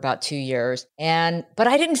dating for about 2 years. But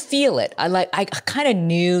I didn't feel it. I kind of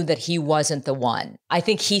knew that he wasn't the one. I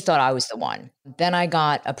think he thought I was the one. Then I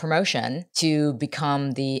got a promotion to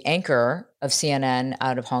become the anchor of CNN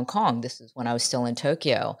out of Hong Kong. This is when I was still in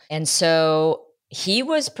Tokyo. And so he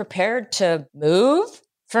was prepared to move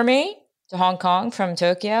for me to Hong Kong from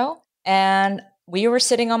Tokyo. And we were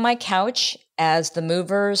sitting on my couch as the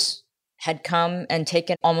movers had come and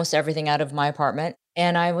taken almost everything out of my apartment.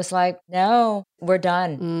 And I was like, no, we're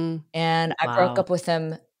done. And I broke up with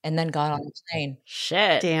him and then got on the plane.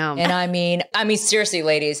 Shit. Damn. And I mean, seriously,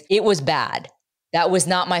 ladies, it was bad. That was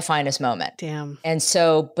not my finest moment. Damn. And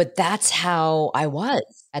so, but that's how I was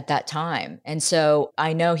at that time. And so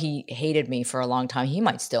I know he hated me for a long time. He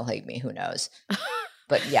might still hate me. Who knows?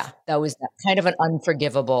 But yeah, that was kind of an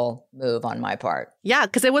unforgivable move on my part. Yeah,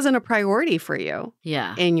 because it wasn't a priority for you.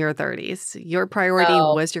 Yeah. In your 30s. Your priority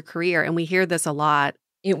was your career. And we hear this a lot.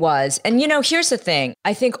 It was. And here's the thing.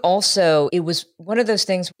 I think also it was one of those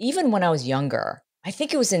things, even when I was younger, I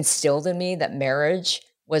think it was instilled in me that marriage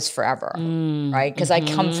was forever, right? Because I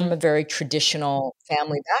come from a very traditional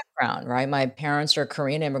family background, right? My parents are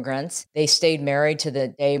Korean immigrants. They stayed married to the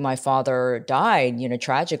day my father died,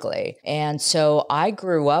 tragically. And so I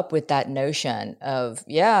grew up with that notion of,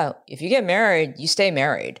 yeah, if you get married, you stay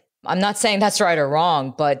married. I'm not saying that's right or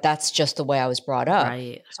wrong, but that's just the way I was brought up.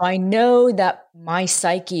 Right. So I know that my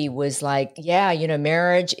psyche was like, yeah,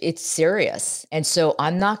 marriage, it's serious. And so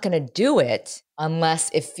I'm not going to do it unless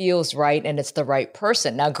it feels right and it's the right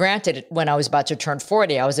person. Now, granted, when I was about to turn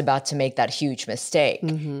 40, I was about to make that huge mistake.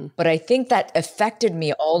 But I think that affected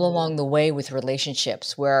me all along the way with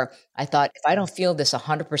relationships where I thought, if I don't feel this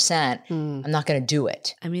 100%, I'm not going to do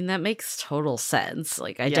it. I mean, that makes total sense.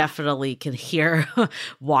 Like, I definitely can hear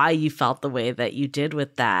why you felt the way that you did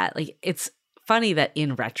with that. Like, it's funny that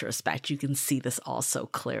in retrospect, you can see this all so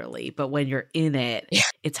clearly. But when you're in it,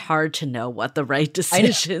 it's hard to know what the right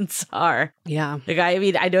decisions are. Yeah. Like, I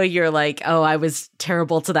mean, I know you're like, oh, I was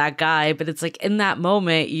terrible to that guy. But it's like in that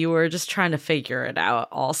moment, you were just trying to figure it out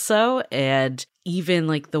also. And even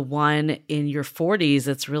like the one in your 40s,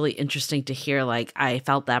 it's really interesting to hear, like, I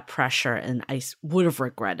felt that pressure and I would have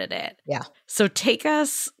regretted it. Yeah. So take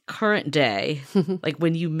us current day, like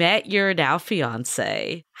when you met your now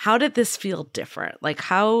fiance, how did this feel different? Like,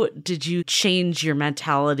 how did you change your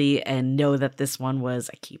mentality and know that this one was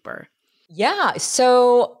a keeper? Yeah.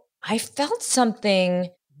 So I felt something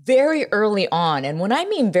very early on. And when I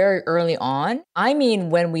mean very early on, I mean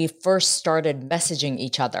when we first started messaging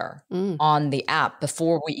each other on the app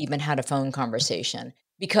before we even had a phone conversation.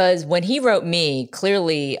 Because when he wrote me,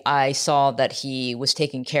 clearly I saw that he was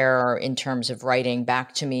taking care in terms of writing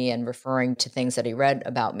back to me and referring to things that he read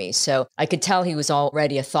about me. So I could tell he was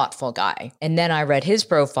already a thoughtful guy. And then I read his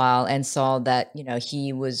profile and saw that,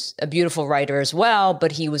 he was a beautiful writer as well,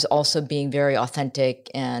 but he was also being very authentic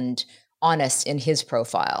and honest in his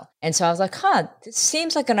profile. And so I was like, this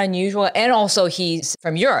seems like an unusual, and also he's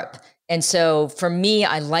from Europe. And so for me,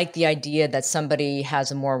 I like the idea that somebody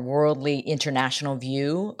has a more worldly, international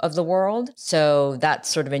view of the world. So that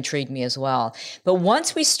sort of intrigued me as well. But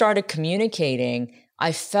once we started communicating,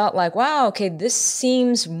 I felt like, wow, okay, this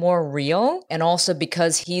seems more real. And also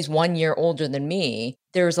because he's 1 year older than me,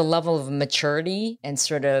 there's a level of maturity and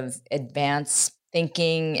sort of advanced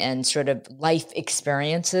thinking and sort of life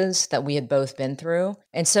experiences that we had both been through.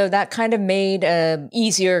 And so that kind of made an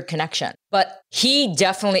easier connection. But he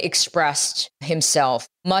definitely expressed himself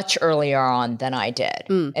much earlier on than I did.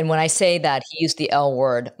 And when I say that, he used the L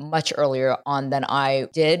word much earlier on than I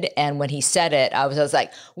did. And when he said it, I was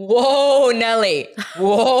like, whoa, Nelly,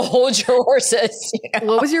 whoa, hold your horses. You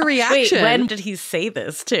know? What was your reaction? Wait, when did he say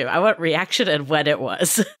this too? I want reaction and when it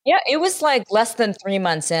was. Yeah, it was like less than 3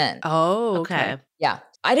 months in. Oh, okay. Yeah.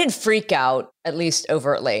 I didn't freak out, at least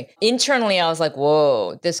overtly. Internally, I was like,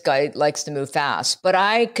 whoa, this guy likes to move fast. But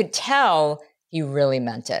I could tell he really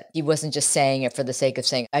meant it. He wasn't just saying it for the sake of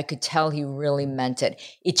saying it. I could tell he really meant it.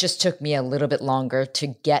 It just took me a little bit longer to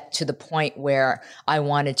get to the point where I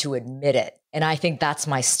wanted to admit it. And I think that's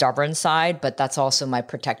my stubborn side, but that's also my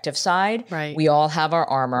protective side. Right. We all have our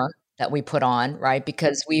armor that we put on, right?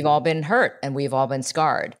 Because we've all been hurt and we've all been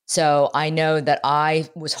scarred. So I know that I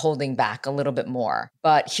was holding back a little bit more.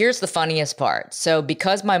 But here's the funniest part. So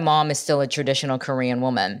because my mom is still a traditional Korean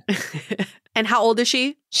woman. And how old is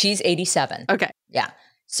she? She's 87. Okay. Yeah.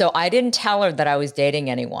 So I didn't tell her that I was dating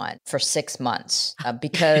anyone for 6 months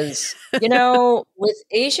because, with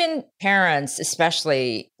Asian parents,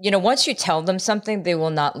 especially, once you tell them something, they will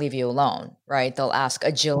not leave you alone, right? They'll ask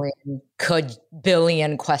a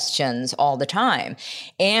billion questions all the time.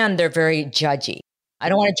 And they're very judgy. I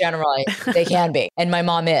don't want to generalize. They can be. And my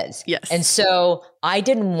mom is. Yes. And so I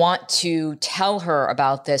didn't want to tell her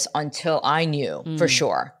about this until I knew for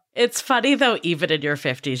sure. It's funny though, even in your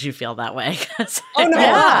 50s, you feel that way. Oh no!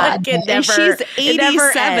 Yeah. It never. She's 87. It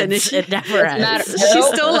never ends. It never ends. She's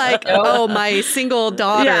still like, oh, my single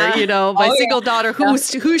daughter. Yeah. My single daughter.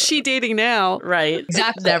 Who's she dating now? Right.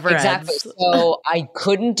 Exactly. Never exactly. ends. So I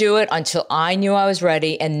couldn't do it until I knew I was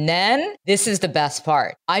ready. And then this is the best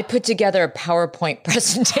part. I put together a PowerPoint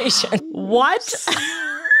presentation. What?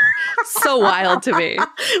 So wild to me.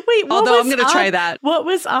 Wait, although I'm going to try that. What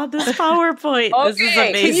was on this PowerPoint? This is Okay.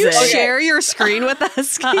 amazing. Can you share your screen with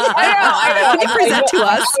us? I know. Can you present to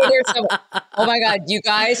us? Oh my God, you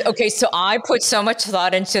guys. Okay, so I put so much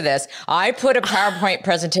thought into this. I put a PowerPoint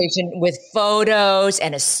presentation with photos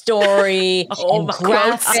and a story and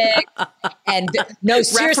graphics and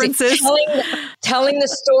seriously, references, telling the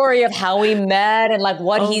story of how we met and like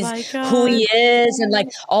what who he is and like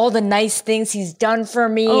all the nice things he's done for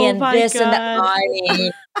me and this and that. I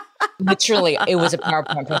mean, literally, it was a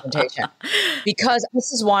PowerPoint presentation because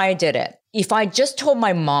this is why I did it. If I just told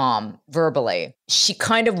my mom verbally, she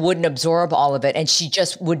kind of wouldn't absorb all of it. And she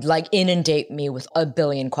just would like inundate me with a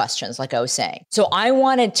billion questions, like I was saying. So I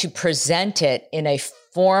wanted to present it in a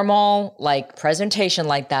formal like presentation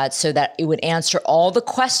like that so that it would answer all the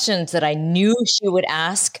questions that I knew she would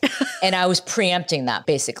ask. And I was preempting that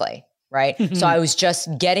basically. Right. So I was just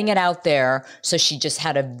getting it out there. So she just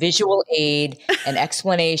had a visual aid, an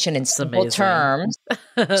explanation in simple terms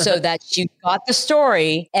so that she got the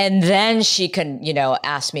story and then she can,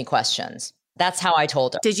 ask me questions. That's how I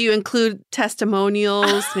told her. Did you include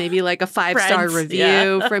testimonials, maybe like a 5-star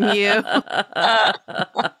review from you?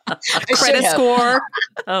 Credit score?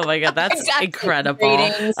 Oh my God, that's incredible.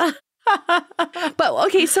 Ratings. But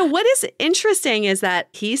okay, so what is interesting is that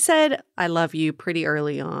he said, I love you pretty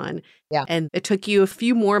early on. Yeah. And it took you a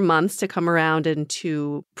few more months to come around and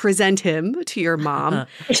to present him to your mom.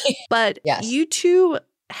 But you two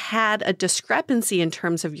had a discrepancy in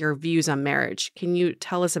terms of your views on marriage. Can you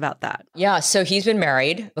tell us about that? Yeah. So he's been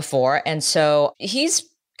married before. And so he's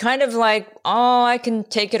kind of like, oh, I can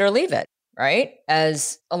take it or leave it. Right?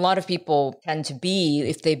 As a lot of people tend to be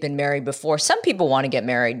if they've been married before. Some people want to get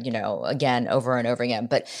married, again, over and over again.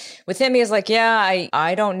 But with him, he's like, yeah,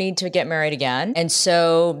 I don't need to get married again. And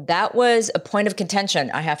so that was a point of contention,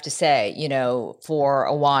 I have to say, for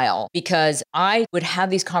a while, because I would have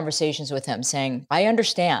these conversations with him saying, I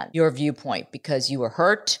understand your viewpoint because you were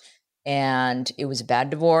hurt and it was a bad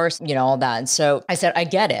divorce, all that. And so I said, I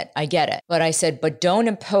get it. But I said, but don't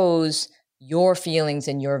impose your feelings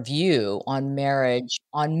and your view on marriage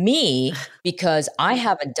on me because I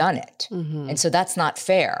haven't done it. Mm-hmm. And so that's not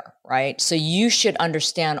fair, right? So you should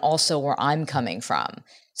understand also where I'm coming from.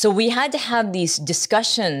 So we had to have these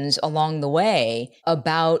discussions along the way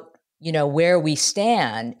about where we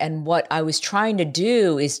stand. And what I was trying to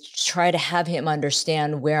do is try to have him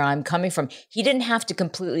understand where I'm coming from. He didn't have to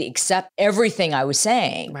completely accept everything I was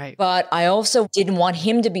saying. Right. But I also didn't want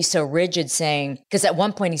him to be so rigid saying, because at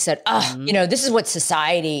one point he said, this is what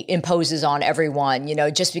society imposes on everyone,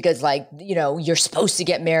 just because you're supposed to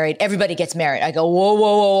get married. Everybody gets married. I go,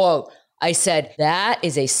 whoa. I said, that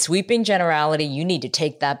is a sweeping generality. You need to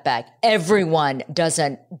take that back. Everyone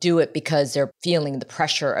doesn't do it because they're feeling the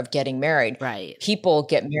pressure of getting married. Right. People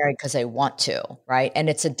get married because they want to, right? And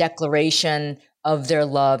it's a declaration of their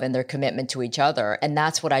love and their commitment to each other. And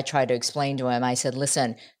that's what I tried to explain to him. I said,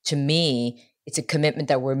 listen, to me, it's a commitment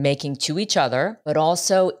that we're making to each other, but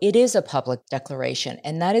also it is a public declaration.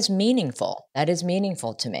 And that is meaningful. That is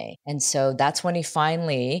meaningful to me. And so that's when he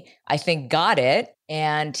finally, I think, got it.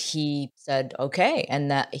 And he said, okay.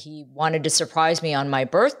 And that he wanted to surprise me on my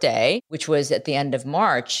birthday, which was at the end of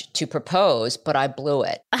March, to propose, but I blew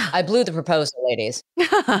it. I blew the proposal, ladies. We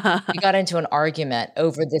got into an argument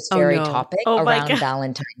over this very topic around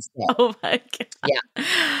Valentine's Day. Oh my God.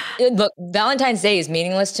 Yeah. Look, Valentine's Day is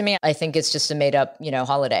meaningless to me. I think it's just a made up,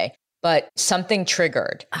 holiday. But something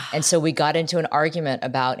triggered. And so we got into an argument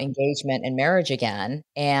about engagement and marriage again.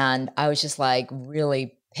 And I was just like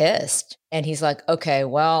really pissed. And he's like, okay,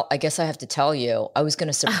 well, I guess I have to tell you, I was going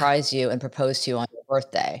to surprise you and propose to you on your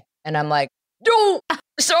birthday. And I'm like, no,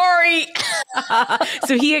 sorry.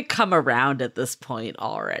 So he had come around at this point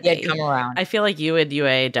already. He had come around. I feel like you and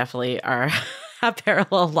UA definitely have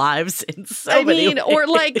parallel lives in so many ways. Or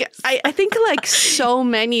like, I think like so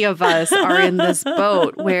many of us are in this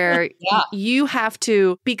boat where you have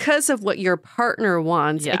to, because of what your partner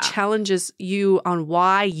wants, it challenges you on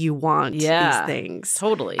why you want these things.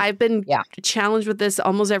 Totally. I've been challenged with this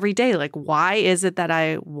almost every day. Like, why is it that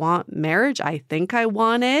I want marriage? I think I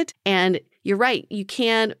want it. And you're right. You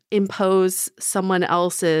can't impose someone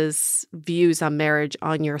else's views on marriage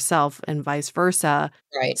on yourself and vice versa.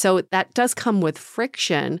 Right. So that does come with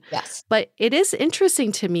friction. Yes. But it is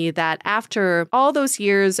interesting to me that after all those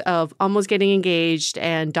years of almost getting engaged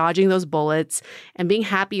and dodging those bullets and being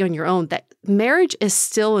happy on your own, that marriage is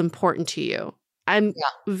still important to you. I'm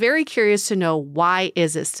very curious to know, why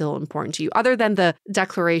is it still important to you, other than the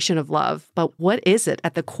declaration of love? But what is it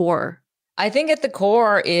at the core? I think at the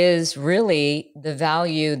core is really the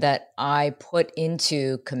value that I put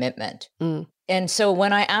into commitment. And so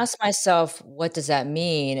when I ask myself, what does that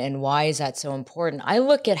mean and why is that so important? I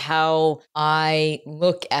look at how I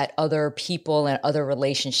look at other people and other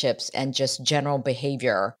relationships and just general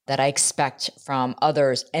behavior that I expect from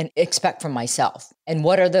others and expect from myself. And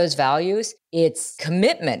what are those values? It's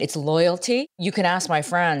commitment. It's loyalty. You can ask my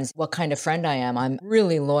friends what kind of friend I am. I'm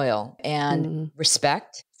really loyal, and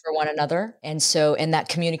respect for one another. And that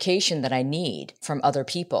communication that I need from other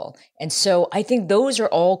people. And so I think those are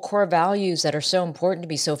all core values that are so important to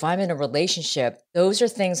me. So if I'm in a relationship, those are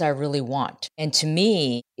things I really want. And to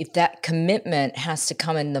me, if that commitment has to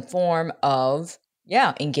come in the form of,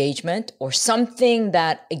 engagement or something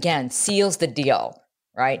that, again, seals the deal.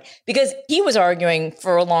 Right? Because he was arguing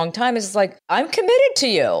for a long time. It's like, I'm committed to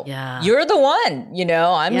you. Yeah. You're the one,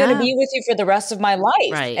 I'm going to be with you for the rest of my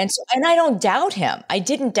life. Right. And I don't doubt him. I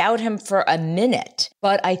didn't doubt him for a minute,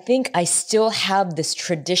 but I think I still have this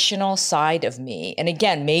traditional side of me. And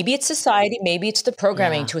again, maybe it's society, maybe it's the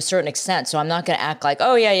programming to a certain extent. So I'm not going to act like,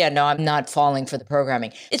 no, I'm not falling for the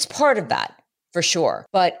programming. It's part of that. For sure.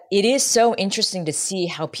 But it is so interesting to see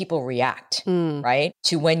how people react, right?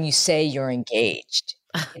 To when you say you're engaged.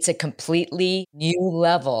 It's a completely new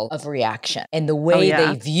level of reaction. And the way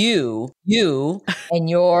they view you and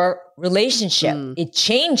your relationship, it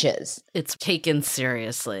changes. It's taken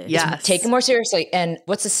seriously. It's taken more seriously. And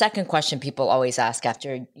what's the second question people always ask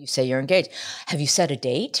after you say you're engaged? Have you set a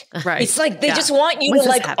date? Right. It's like they just want you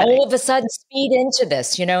to all of a sudden speed into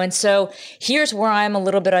this, And so here's where I'm a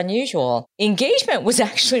little bit unusual. Engagement was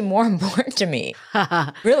actually more important to me.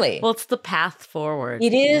 Really. Well, it's the path forward.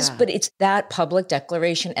 It is, but it's that public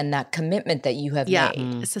declaration and that commitment that you have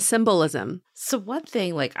made. It's a symbolism. So one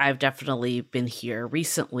thing I've definitely been here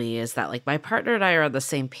recently is that my partner and I are on the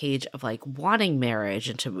same page of wanting marriage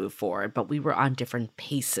and to move forward, but we were on different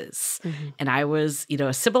paces. And I was,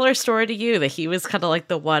 a similar story to you, that he was kind of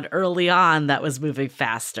the one early on that was moving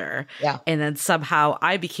faster. Yeah. And then somehow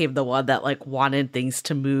I became the one that wanted things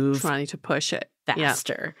to move. Trying to push it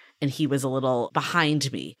faster. And he was a little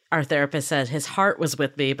behind me. Our therapist said his heart was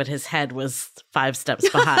with me, but his head was 5 steps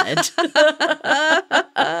behind. So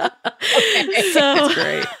that's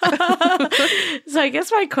great. So I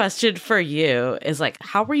guess my question for you is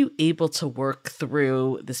how were you able to work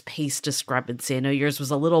through this pace discrepancy? I know yours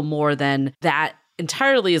was a little more than that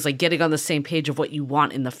entirely, is getting on the same page of what you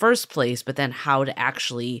want in the first place, but then how to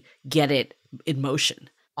actually get it in motion.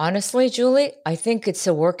 Honestly, Julie, I think it's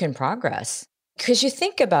a work in progress. Because you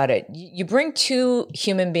think about it, you bring two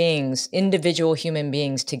human beings, individual human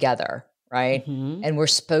beings together, right? And we're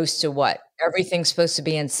supposed to what? Everything's supposed to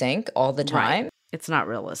be in sync all the time. Right. It's not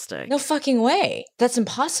realistic. No fucking way. That's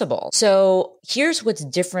impossible. So here's what's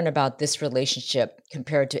different about this relationship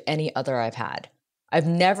compared to any other I've had. I've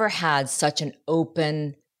never had such an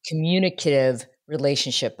open, communicative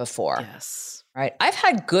relationship before. Yes. Right. I've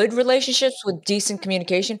had good relationships with decent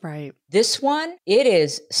communication. Right. This one, it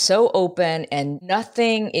is so open and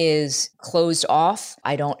nothing is closed off.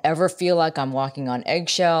 I don't ever feel like I'm walking on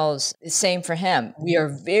eggshells. Same for him. We are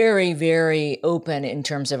very, very open in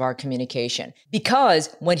terms of our communication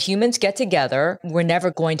because when humans get together, we're never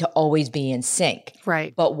going to always be in sync.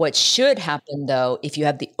 Right. But what should happen though, if you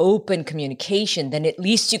have the open communication, then at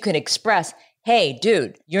least you can express, hey,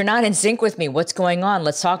 dude, you're not in sync with me. What's going on?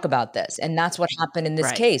 Let's talk about this. And that's what happened in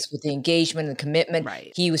this case with the engagement and the commitment.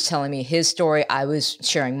 Right. He was telling me his story. I was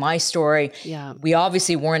sharing my story. Yeah. We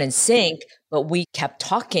obviously weren't in sync, but we kept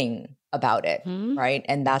talking about it. Right.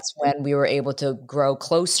 And that's when we were able to grow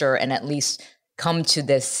closer and at least come to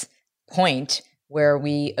this point where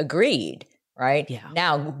we agreed. Right. Yeah.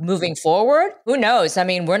 Now, moving forward, who knows? I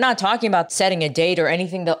mean, we're not talking about setting a date or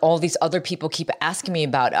anything that all these other people keep asking me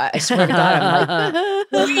about. I swear to God, I'm like,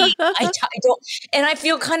 wait, I don't, and I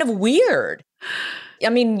feel kind of weird. I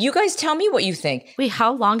mean, you guys tell me what you think. Wait,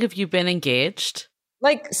 how long have you been engaged?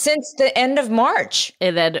 Like since the end of March.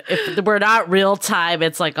 And then if we're not real time,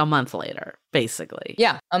 it's like a month later, basically.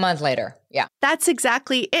 Yeah, a month later. Yeah. That's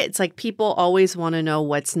exactly it. It's like people always want to know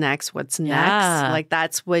what's next. Yeah. Like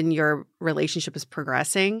that's when your relationship is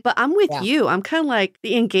progressing. But I'm with you. I'm kind of like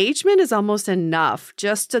the engagement is almost enough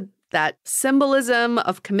just to that symbolism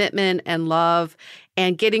of commitment and love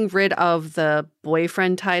and getting rid of the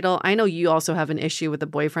boyfriend title. I know you also have an issue with the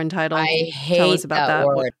boyfriend title. I hate Tell us about that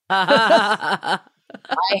word.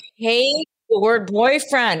 I hate the word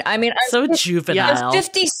boyfriend. I mean, so juvenile. I'm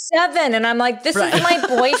 57 and I'm like, this is my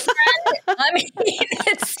boyfriend. I mean,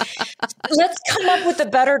 let's come up with a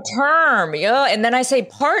better term. Yeah. And then I say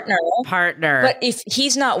partner. But if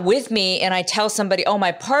he's not with me and I tell somebody, oh,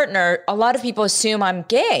 my partner, a lot of people assume I'm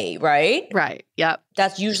gay, right? Right. Yep.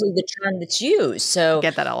 That's usually the term that's used. So I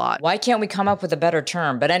get that a lot. Why can't we come up with a better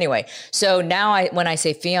term? But anyway, so now when I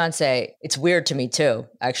say fiance, it's weird to me too,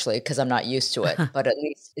 actually, because I'm not used to it, but at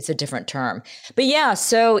least it's a different term. But yeah,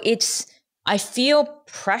 so I feel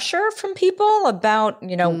pressure from people about,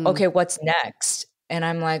 okay, what's next? And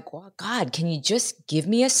I'm like, well, God, can you just give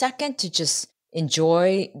me a second to just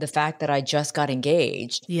enjoy the fact that I just got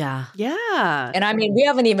engaged? Yeah. Yeah. And I mean, we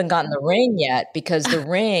haven't even gotten the ring yet because the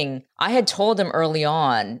ring, I had told him early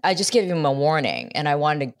on, I just gave him a warning and I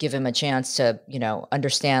wanted to give him a chance to,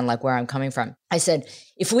 understand like where I'm coming from. I said,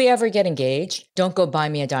 if we ever get engaged, don't go buy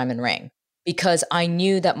me a diamond ring because I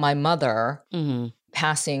knew that my mother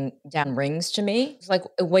passing down rings to me was like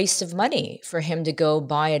a waste of money for him to go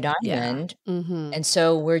buy a diamond. Yeah. Mm-hmm. And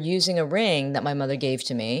so we're using a ring that my mother gave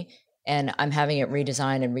to me. And I'm having it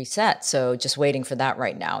redesigned and reset. So just waiting for that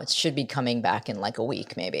right now. It should be coming back in like a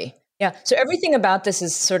week, maybe. Yeah. So everything about this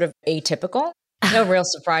is sort of atypical. No real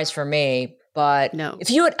surprise for me. But if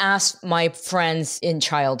you had asked my friends in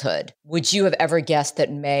childhood, would you have ever guessed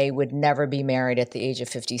that May would never be married at the age of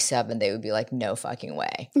 57? They would be like, no fucking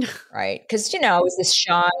way. Right? Because, I was this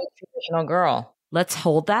shy, traditional girl. Let's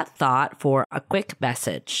hold that thought for a quick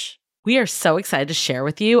message. We are so excited to share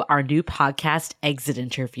with you our new podcast, Exit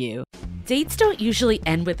Interview. Dates don't usually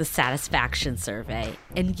end with a satisfaction survey,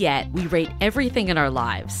 and yet we rate everything in our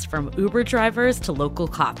lives, from Uber drivers to local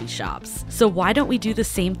coffee shops. So why don't we do the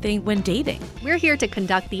same thing when dating? We're here to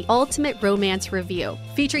conduct the ultimate romance review,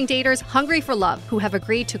 featuring daters hungry for love who have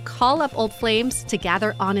agreed to call up old flames to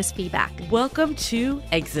gather honest feedback. Welcome to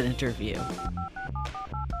Exit Interview.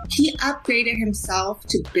 He upgraded himself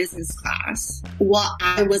to business class while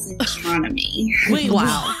I was in economy. Wait,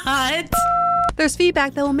 wow. What? There's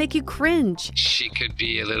feedback that will make you cringe. She could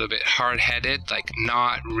be a little bit hard-headed, like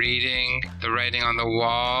not reading the writing on the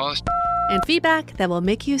wall. And feedback that will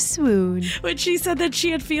make you swoon. When she said that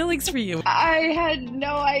she had feelings for you. I had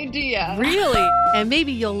no idea. Really? And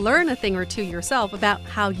maybe you'll learn a thing or two yourself about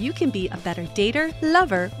how you can be a better dater,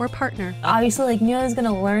 lover, or partner. Obviously, knew I was going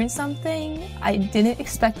to learn something. I didn't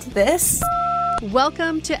expect this.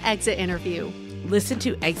 Welcome to Exit Interview. Listen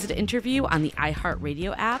to Exit Interview on the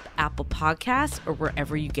iHeartRadio app, Apple Podcasts, or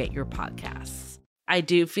wherever you get your podcasts. I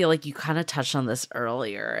do feel like you kind of touched on this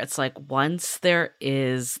earlier. It's like once there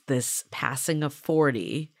is this passing of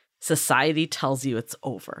 40, society tells you it's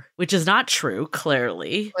over, which is not true,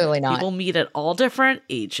 clearly. Clearly not. People meet at all different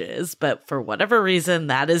ages, but for whatever reason,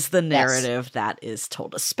 that is the narrative that is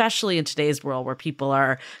told, especially in today's world where people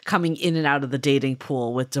are coming in and out of the dating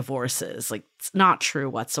pool with divorces. Like It's not true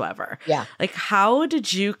whatsoever. Yeah. Like, how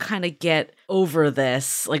did you kind of get over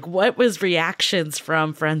this? Like, what was reactions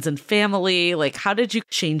from friends and family? Like, how did you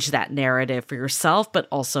change that narrative for yourself, but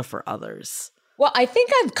also for others? Well, I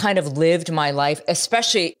think I've kind of lived my life,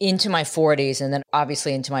 especially into my 40s and then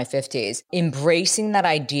obviously into my 50s, embracing that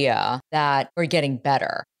idea that we're getting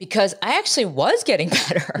better, because I actually was getting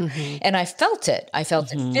better and I felt it. I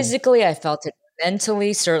felt it physically. I felt it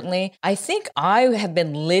mentally, certainly. I think I have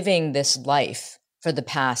been living this life for the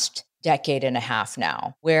past decade and a half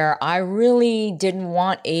now, where I really didn't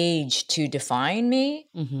want age to define me.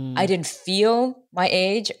 I didn't feel my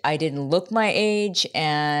age. I didn't look my age,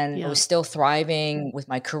 and I was still thriving with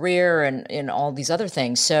my career and all these other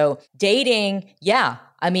things. So dating,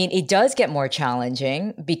 I mean, it does get more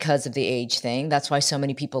challenging because of the age thing. That's why so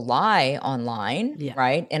many people lie online,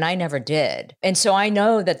 right? And I never did. And so I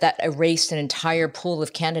know that erased an entire pool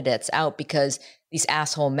of candidates out, because these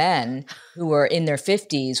asshole men who were in their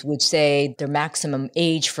 50s would say their maximum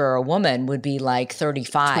age for a woman would be like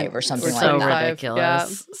 35 or something like that.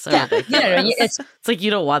 Ridiculous. So ridiculous. It's like,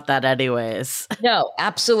 you don't want that anyways. No,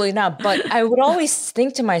 absolutely not. But I would always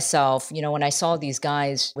think to myself, you know, when I saw these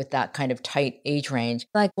guys with that kind of tight age range,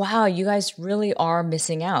 like, wow, you guys really are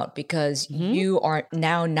missing out, because you are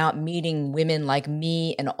now not meeting women like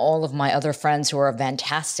me and all of my other friends who are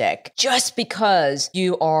fantastic, just because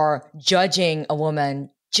you are judging a woman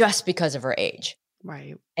just because of her age.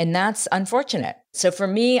 Right. And that's unfortunate. So for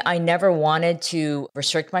me, I never wanted to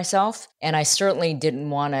restrict myself. And I certainly didn't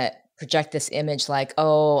want to project this image like,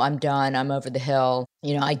 oh, I'm done. I'm over the hill.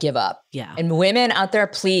 You know, I give up. Yeah. And women out there,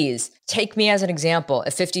 please take me as an example.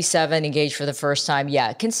 At 57, engaged for the first time. Yeah,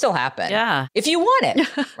 it can still happen. Yeah. If you want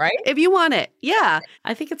it, right? If you want it. Yeah.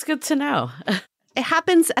 I think it's good to know. It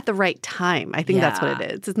happens at the right time. I think that's what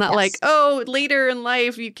it is. It's not like, oh, later in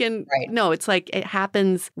life you can. Right. No, it's like it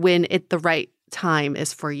happens when the right time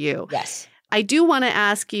is for you. Yes. I do want to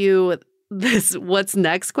ask you this what's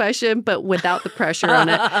next question, but without the pressure on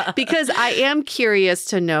it, because I am curious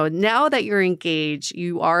to know, now that you're engaged,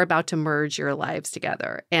 you are about to merge your lives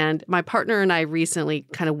together. And my partner and I recently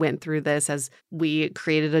kind of went through this as we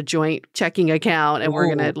created a joint checking account, and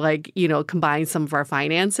we're going to combine some of our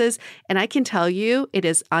finances. And I can tell you, it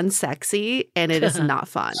is unsexy and it is not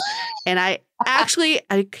fun. And I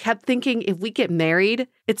kept thinking, if we get married,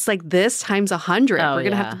 it's like this times 100. We're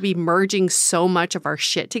going to have to be merging so much of our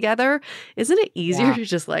shit together. Isn't it easier to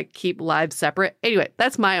just like keep lives separate? Anyway,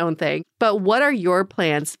 that's my own thing. But what are your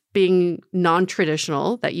plans, being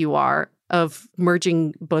non-traditional that you are, of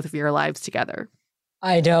merging both of your lives together?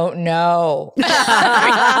 I don't know. She's like,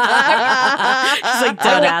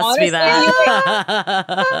 don't ask me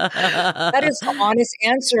that. That is the honest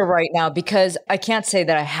answer right now, because I can't say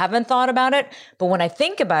that I haven't thought about it. But when I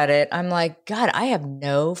think about it, I'm like, God, I have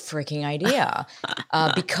no freaking idea.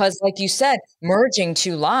 Because like you said, merging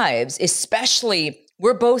two lives, especially,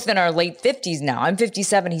 we're both in our late 50s now. I'm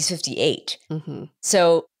 57, he's 58.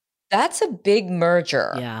 So that's a big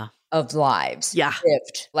merger. Of lives.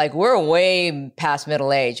 Shift. Like, we're way past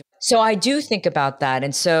middle age. So I do think about that.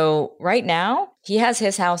 And so right now, he has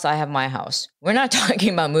his house, I have my house. We're not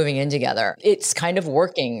talking about moving in together. It's kind of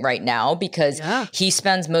working right now because he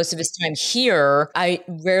spends most of his time here. I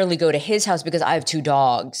rarely go to his house because I have 2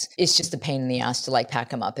 dogs. It's just a pain in the ass to like pack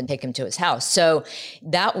him up and take him to his house. So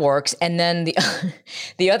that works. And then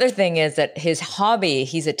the other thing is that his hobby,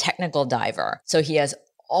 he's a technical diver. So he has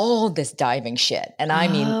all this diving shit. And I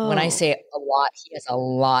mean, when I say a lot, he has a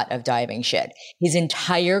lot of diving shit. His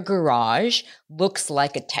entire garage looks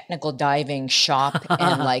like a technical diving shop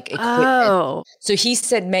and like equipment. So he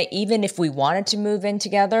said, even if we wanted to move in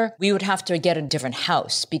together, we would have to get a different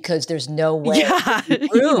house because there's no way.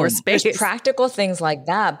 More space. There's practical things like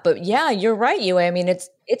that. But yeah, you're right, Yue. I mean,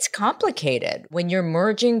 it's complicated. When you're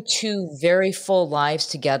merging 2 very full lives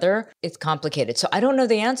together, it's complicated. So I don't know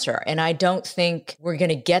the answer. And I don't think we're going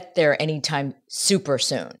to get there anytime super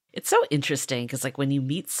soon. It's so interesting because like when you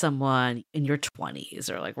meet someone in your 20s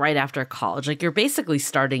or like right after college, like you're basically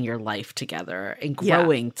starting your life together and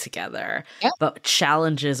growing together. But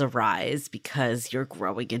challenges arise because you're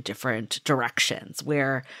growing in different directions,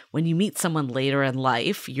 where when you meet someone later in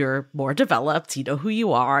life, you're more developed, you know who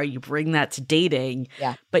you are, you bring that to dating,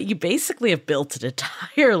 but you basically have built an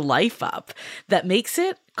entire life up that makes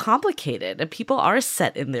it complicated, and people are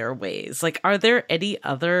set in their ways. Like, are there any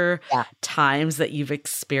other times that you've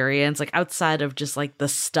experienced, like outside of just like the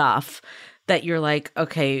stuff, that you're like,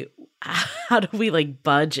 okay, how do we like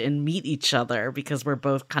budge and meet each other because we're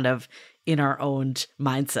both kind of in our own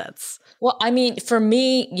mindsets? Well, I mean, for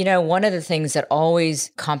me, you know, one of the things that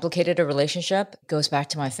always complicated a relationship goes back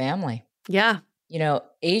to my family.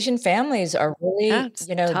 Asian families are really,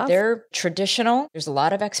 tough. they're traditional. There's a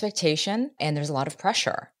lot of expectation and there's a lot of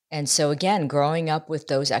pressure. And so again, growing up with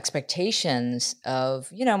those expectations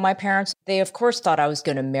of, my parents, they of course thought I was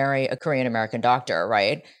going to marry a Korean American doctor,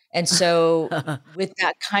 right? And so with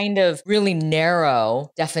that kind of really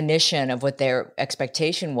narrow definition of what their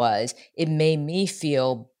expectation was, it made me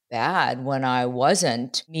feel bad when I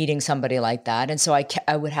wasn't meeting somebody like that. And so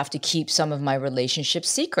I would have to keep some of my relationships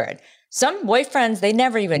secret. Some boyfriends, they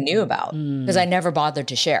never even knew about because I never bothered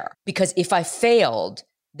to share. Because if I failed,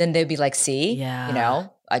 then they'd be like, see, I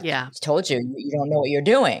told you, you don't know what you're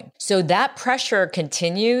doing. So that pressure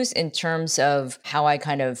continues in terms of how I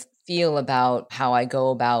kind of feel about how I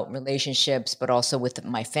go about relationships, but also with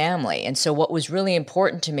my family. And so what was really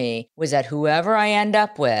important to me was that whoever I end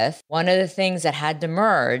up with, one of the things that had to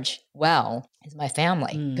merge is my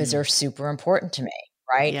family because they're super important to me.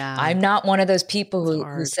 Right? Yeah. I'm not one of those people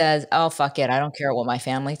who says, oh, fuck it. I don't care what my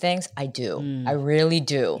family thinks. I do. I really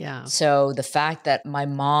do. Yeah. So the fact that my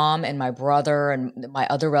mom and my brother and my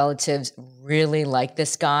other relatives really like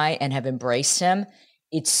this guy and have embraced him,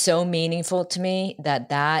 it's so meaningful to me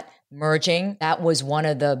that merging, that was one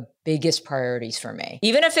of the biggest priorities for me.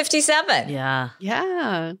 Even at 57. Yeah.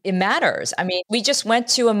 It matters. I mean, we just went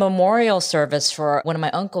to a memorial service for one of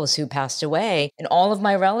my uncles who passed away, and all of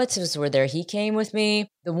my relatives were there. He came with me.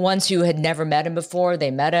 The ones who had never met him before,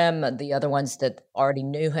 they met him. The other ones that already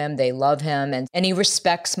knew him, they love him. And he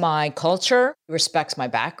respects my culture, he respects my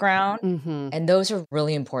background. And those are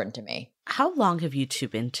really important to me. How long have you two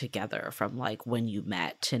been together from like when you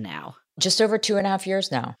met to now? Just over 2.5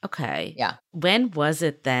 years now. Okay. Yeah. When was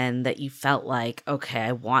it then that you felt like, okay,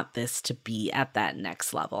 I want this to be at that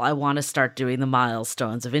next level? I want to start doing the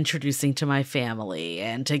milestones of introducing to my family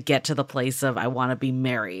and to get to the place of I want to be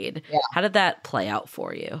married. Yeah. How did that play out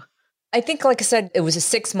for you? I think, like I said, it was a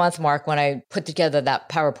 6-month mark when I put together that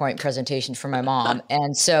PowerPoint presentation for my mom.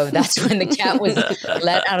 And so that's when the cat was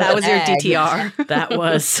let out of That was the bag. your DTR. That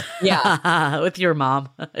was with your mom.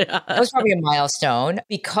 That was probably a milestone.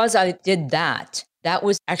 Because I did that, that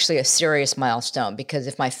was actually a serious milestone because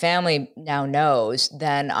if my family now knows,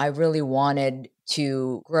 then I really wanted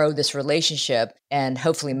to grow this relationship and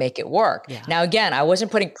hopefully make it work. Yeah. Now, again, I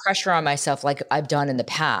wasn't putting pressure on myself like I've done in the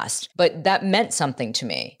past, but that meant something to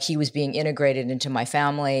me. He was being integrated into my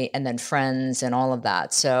family and then friends and all of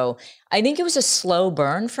that. So I think it was a slow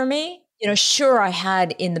burn for me. Sure, I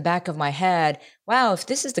had in the back of my head, wow, if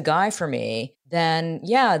this is the guy for me, then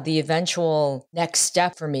yeah, the eventual next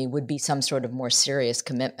step for me would be some sort of more serious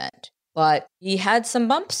commitment. But he had some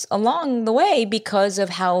bumps along the way because of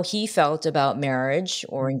how he felt about marriage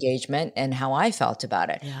or engagement and how I felt about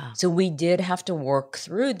it. Yeah. So we did have to work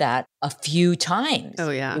through that a few times. Oh,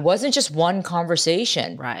 yeah. It wasn't just one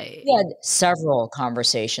conversation. Right. We had several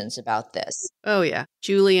conversations about this. Oh, yeah.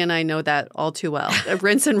 Julie and I know that all too well.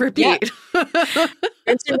 Rinse and repeat.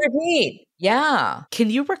 Rinse and repeat. Yeah. Can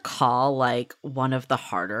you recall like one of the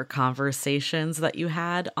harder conversations that you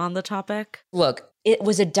had on the topic? Look, it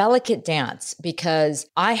was a delicate dance because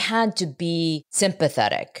I had to be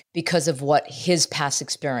sympathetic because of what his past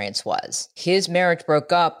experience was. His marriage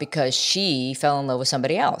broke up because she fell in love with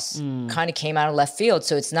somebody else. Kind of came out of left field.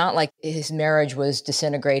 So it's not like his marriage was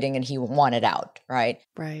disintegrating and he wanted out, right?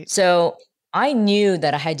 Right. So I knew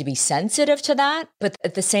that I had to be sensitive to that. But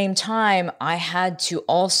at the same time, I had to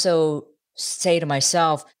also say to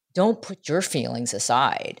myself, don't put your feelings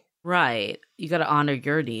aside. Right. You got to honor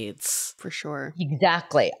your needs. For sure.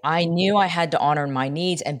 Exactly. I knew I had to honor my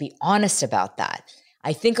needs and be honest about that.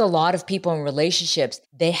 I think a lot of people in relationships,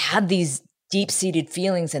 they have these deep-seated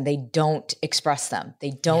feelings and they don't express them.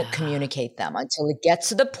 They don't communicate them until it gets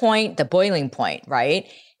to the point, the boiling point, right?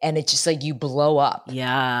 And it's just like you blow up.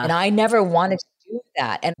 Yeah. And I never wanted to do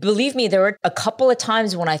that. And believe me, there were a couple of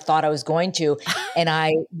times when I thought I was going to, and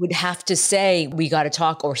I would have to say, we got to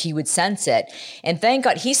talk, or he would sense it. And thank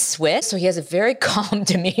God he's Swiss, so he has a very calm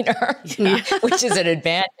demeanor, which is an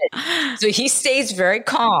advantage. So he stays very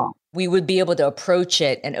calm. We would be able to approach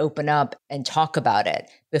it and open up and talk about it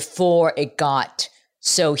before it got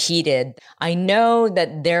so heated. I know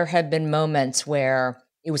that there have been moments where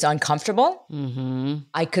it was uncomfortable. Mm-hmm.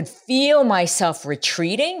 I could feel myself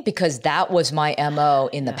retreating because that was my MO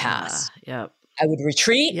in the past. Yep. I would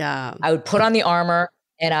retreat. Yeah. I would put on the armor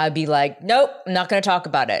and I'd be like, nope, I'm not going to talk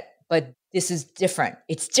about it. But this is different.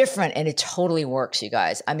 It's different and it totally works, you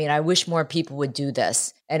guys. I mean, I wish more people would do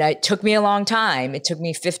this. And it took me a long time. It took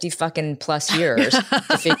me 50 fucking plus years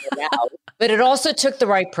to figure it out. But it also took the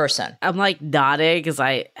right person. I'm like nodding because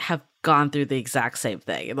I have gone through the exact same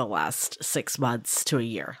thing in the last 6 months to a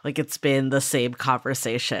year. Like it's been the same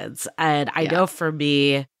conversations. And I know for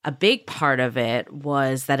me, a big part of it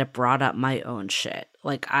was that it brought up my own shit.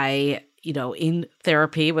 Like in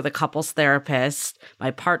therapy with a couples therapist,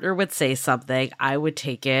 my partner would say something, I would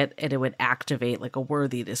take it, and it would activate like a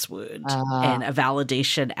worthiness wound and a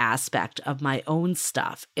validation aspect of my own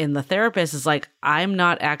stuff. And the therapist is like, I'm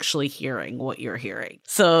not actually hearing what you're hearing.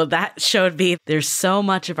 So that showed me there's so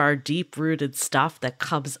much of our deep rooted stuff that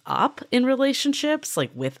comes up in relationships,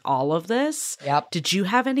 like with all of this. Yep. Did you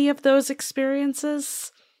have any of those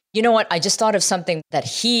experiences? You know what? I just thought of something that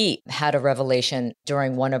he had a revelation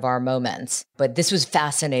during one of our moments, but this was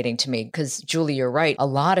fascinating to me because, Julie, you're right. A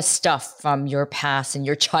lot of stuff from your past and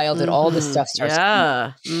your childhood, all this stuff starts.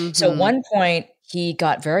 Yeah. So one point, he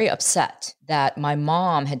got very upset that my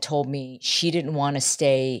mom had told me she didn't want to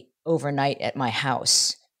stay overnight at my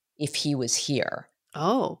house if he was here.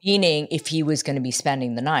 Oh. Meaning if he was going to be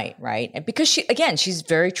spending the night, right? And because she's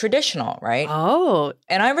very traditional, right? Oh.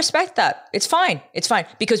 And I respect that. It's fine. It's fine.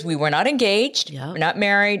 Because we were not engaged. We're not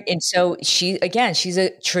married. And so she's a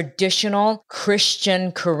traditional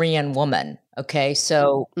Christian Korean woman. Okay.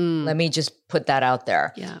 So let me just put that out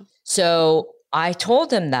there. Yeah. So I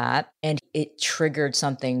told him that, and it triggered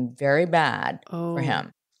something very bad for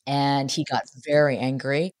him. And he got very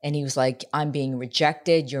angry, and he was like, I'm being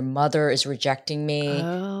rejected. Your mother is rejecting me,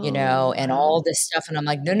 and all this stuff. And I'm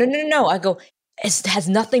like, no. I go, it has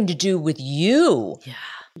nothing to do with you.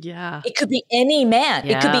 Yeah. It could be any man.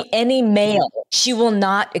 Yeah. It could be any male. She will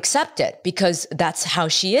not accept it because that's how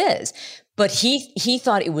she is. But he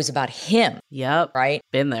thought it was about him. Yep. Right.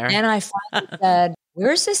 Been there. And I finally said,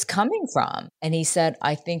 where's this coming from? And he said,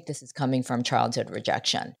 I think this is coming from childhood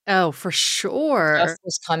rejection. Oh, for sure. Stuff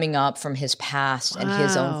was coming up from his past and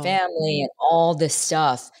his own family and all this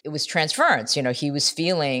stuff. It was transference. He was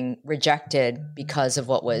feeling rejected because of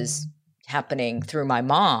what was happening through my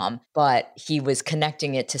mom, but he was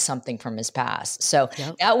connecting it to something from his past. So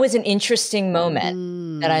that was an interesting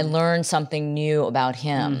moment that I learned something new about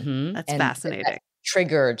him. That's fascinating. That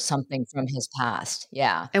triggered something from his past.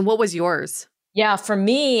 Yeah. And what was yours? Yeah, for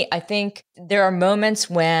me, I think there are moments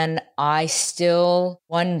when I still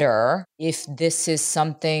wonder if this is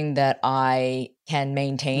something that I can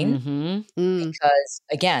maintain. Because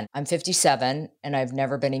again, I'm 57 and I've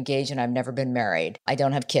never been engaged and I've never been married. I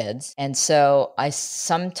don't have kids. And so I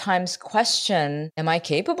sometimes question, am I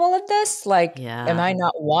capable of this? Am I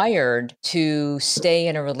not wired to stay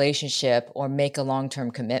in a relationship or make a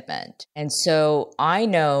long-term commitment? And so I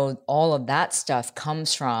know all of that stuff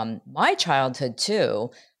comes from my childhood too.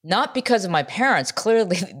 Not because of my parents,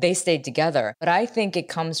 clearly they stayed together, but I think it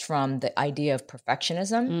comes from the idea of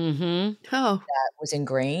perfectionism that was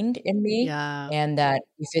ingrained in me. And that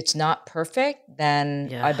if it's not perfect,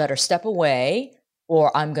 then I better step away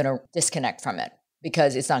or I'm going to disconnect from it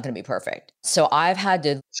because it's not going to be perfect. So I've had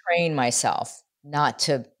to train myself not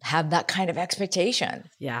to have that kind of expectation.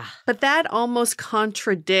 Yeah. But that almost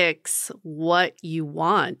contradicts what you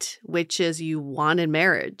want, which is you wanted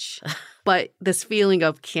marriage. But this feeling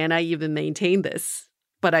of, can I even maintain this?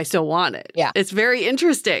 But I still want it. Yeah. It's very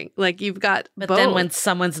interesting. Like you've got But both. then when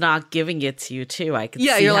someone's not giving it to you too, I can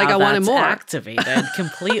see you're like, how I wanted that's more. activated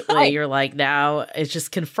completely. Right. You're like, now it's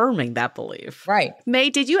just confirming that belief. Right. May,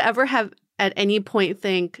 did you ever have at any point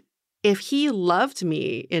think, if he loved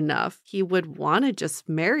me enough, he would want to just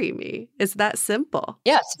marry me? It's that simple.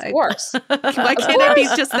 Yes, of course. Why can't it be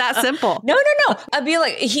just that simple? No. I'd be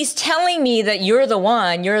like, he's telling me that you're the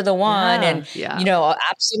one. And,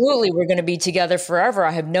 absolutely, we're going to be together forever.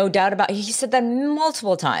 I have no doubt about it. He said that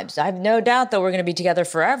multiple times. I have no doubt that we're going to be together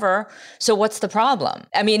forever. So what's the problem?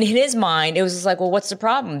 I mean, in his mind, it was just like, well, what's the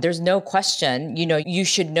problem? There's no question. You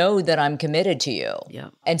should know that I'm committed to you. Yeah.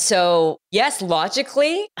 And so, yes,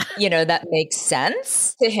 logically, that makes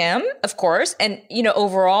sense to him, of course. And,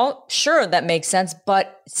 overall, sure, that makes sense.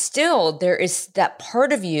 But still, there is that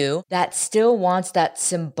part of you that still wants that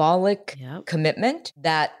symbolic commitment,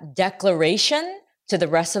 that declaration to the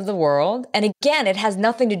rest of the world. And again, it has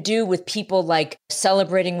nothing to do with people like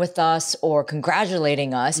celebrating with us or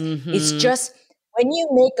congratulating us. It's just when you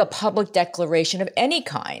make a public declaration of any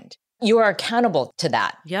kind, you are accountable to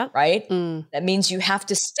that, right? That means you have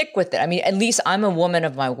to stick with it. I mean, at least I'm a woman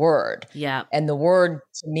of my word. Yeah. And the word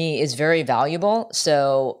to me is very valuable.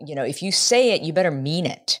 So, if you say it, you better mean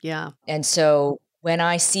it. Yeah. And so when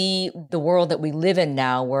I see the world that we live in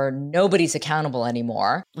now where nobody's accountable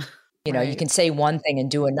anymore, Right. you can say one thing and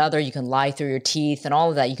do another. You can lie through your teeth and all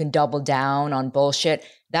of that. You can double down on bullshit.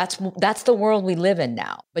 That's the world we live in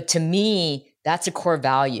now. But to me, That's a core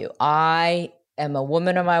value. I am a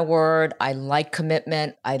woman of my word. I like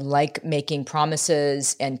commitment. I like making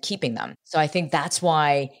promises and keeping them. So I think that's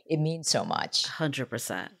why it means so much.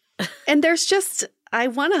 100%. And there's just, I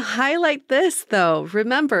want to highlight this though.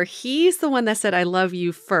 Remember, he's the one that said, I love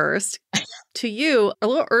you first to you a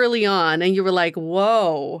little early on. And you were like,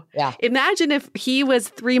 whoa. Yeah. Imagine if he was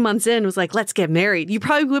 3 months in, was like, let's get married. You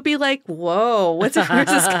probably would be like, whoa, where's this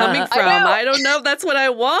coming from? I don't know if that's what I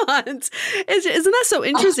want. Isn't that so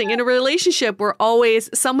interesting? In a relationship,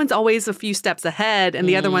 someone's always a few steps ahead and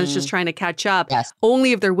the other one's just trying to catch up. Yes.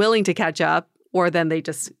 Only if they're willing to catch up, or then they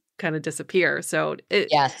just kind of disappear. So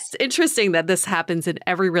it's interesting that this happens in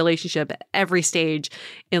every relationship, at every stage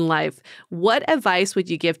in life. What advice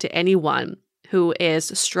would you give to anyone who is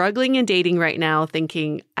struggling in dating right now,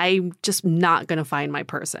 thinking, I'm just not going to find my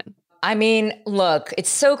person? I mean, look,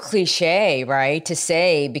 it's so cliche, right, to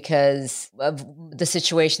say because of the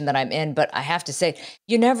situation that I'm in. But I have to say,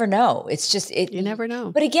 you never know. It's just You never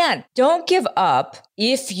know. But again, don't give up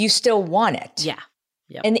if you still want it. Yeah.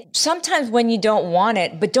 Yep. And sometimes when you don't want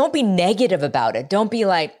it, but don't be negative about it. Don't be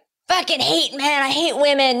like, fucking hate, man. I hate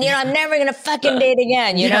women. I'm never going to fucking date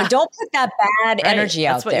again. You know, don't put that bad energy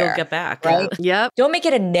out there. That's what you'll get back. Right? Yep. Don't make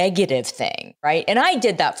it a negative thing. Right. And I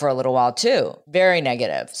did that for a little while too. Very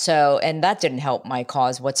negative. So, and that didn't help my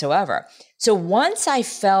cause whatsoever. So once I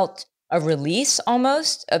felt a release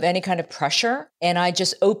almost of any kind of pressure, and I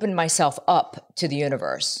just opened myself up to the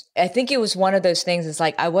universe. I think it was one of those things. It's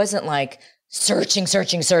like, I wasn't like, searching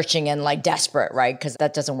and like desperate, right? Because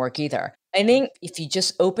that doesn't work either. I think if you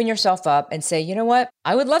just open yourself up and say, you know what?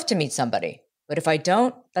 I would love to meet somebody, but if I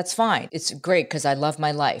don't, that's fine. It's great because I love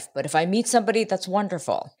my life. But if I meet somebody, that's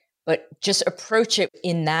wonderful. But just approach it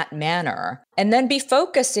in that manner and then be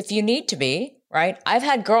focused if you need to be, right? I've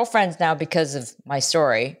had girlfriends now because of my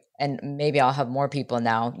story, and maybe I'll have more people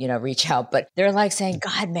now, reach out, but they're like saying,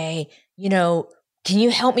 God, May, can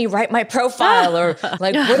you help me write my profile? Or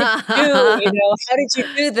like, what did you do? How did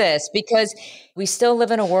you do this? Because we still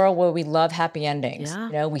live in a world where we love happy endings.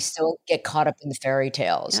 Yeah. We still get caught up in the fairy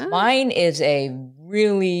tales. Yeah. Mine is a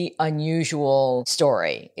really unusual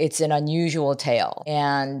story. It's an unusual tale.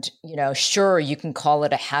 And, sure, you can call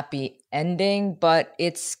it a happy ending, but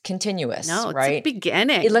it's continuous, No, it's right? a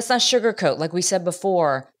beginning. Let's not sugarcoat. Like we said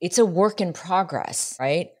before, it's a work in progress,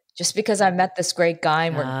 right? Just because I met this great guy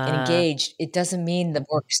and we're engaged, it doesn't mean the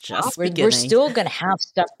work stops. We're still going to have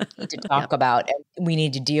stuff we need to talk about and we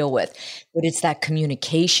need to deal with. But it's that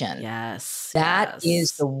communication. Yes. That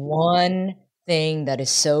is the one thing that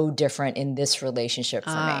is so different in this relationship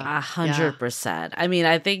for me. 100%. I mean,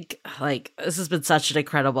 I think this has been such an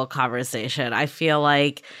incredible conversation. I feel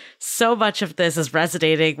like so much of this is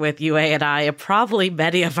resonating with Yue and I, and probably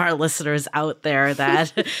many of our listeners out there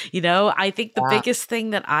that, I think the biggest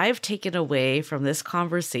thing that I've taken away from this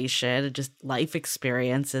conversation and just life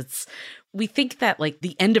experience, we think that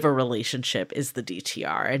the end of a relationship is the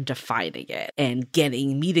DTR and defining it and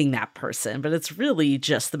meeting that person, but it's really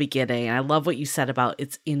just the beginning. And I love what you said about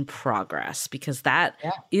it's in progress, because that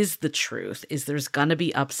is the truth, is there's gonna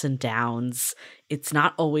be ups and downs. It's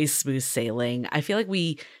not always smooth sailing. I feel like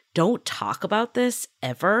we don't talk about this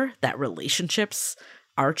ever, that relationships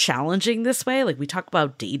are challenging this way. We talk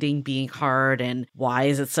about dating being hard and why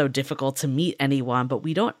is it so difficult to meet anyone, but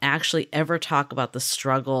we don't actually ever talk about the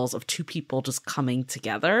struggles of two people just coming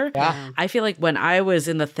together. Yeah. I feel like when I was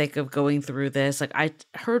in the thick of going through this, I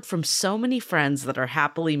heard from so many friends that are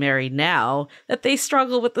happily married now that they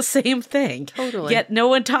struggle with the same thing. Totally. Yet no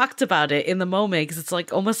one talked about it in the moment, because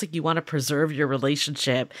it's almost like you want to preserve your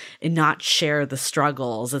relationship and not share the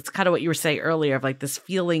struggles. It's kind of what you were saying earlier of this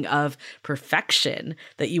feeling of perfection,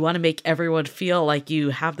 that you want to make everyone feel like you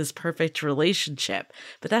have this perfect relationship.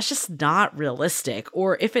 But that's just not realistic.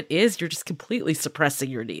 Or if it is, you're just completely suppressing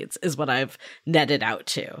your needs, is what I've netted out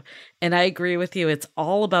to. And I agree with you. It's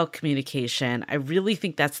all about communication. I really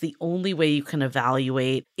think that's the only way you can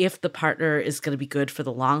evaluate if the partner is going to be good for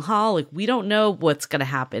the long haul. We don't know what's going to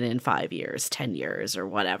happen in 5 years, 10 years, or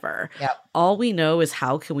whatever. Yep. All we know is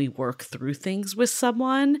how can we work through things with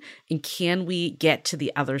someone, and can we get to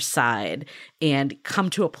the other side and come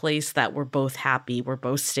to a place that we're both happy, we're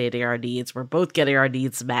both stating our needs, we're both getting our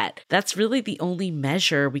needs met. That's really the only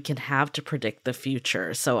measure we can have to predict the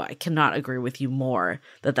future. So I cannot agree with you more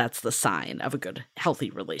that that's the sign of a good, healthy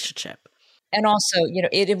relationship. And also,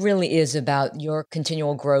 it really is about your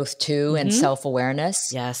continual growth too, and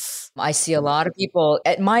self-awareness. Yes. I see a lot of people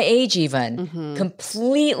at my age even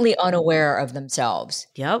completely unaware of themselves.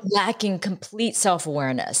 Yep. Lacking complete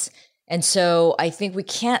self-awareness. And so I think we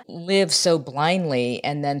can't live so blindly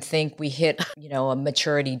and then think we hit, a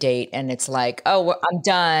maturity date and it's like, oh, I'm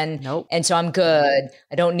done. Nope. And so I'm good.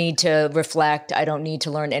 I don't need to reflect. I don't need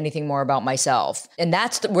to learn anything more about myself. And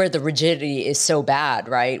that's where the rigidity is so bad,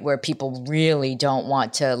 right? Where people really don't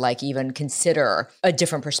want to like even consider a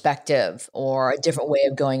different perspective or a different way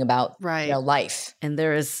of going about life. And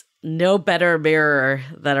there is no better mirror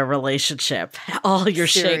than a relationship. All your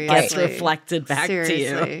shit gets reflected back to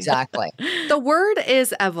you. Exactly. The word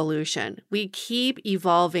is evolution. We keep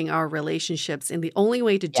evolving our relationships, and the only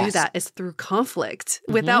way to do that is through conflict.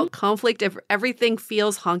 Without conflict, if everything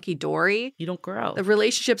feels honky-dory, you don't grow. The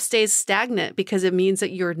relationship stays stagnant because it means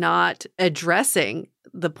that you're not addressing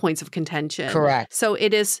the points of contention. Correct. So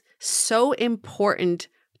it is so important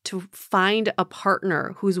to find a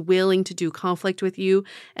partner who's willing to do conflict with you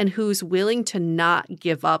and who's willing to not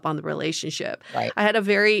give up on the relationship. Right. I had a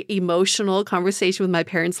very emotional conversation with my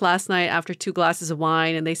parents last night after 2 glasses of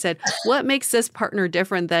wine, and they said, what makes this partner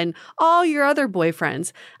different than all your other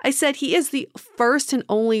boyfriends? I said, he is the first and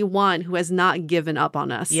only one who has not given up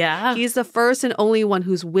on us. Yeah. He's the first and only one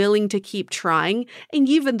who's willing to keep trying. And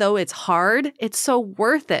even though it's hard, it's so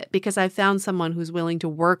worth it because I found someone who's willing to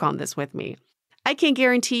work on this with me. I can't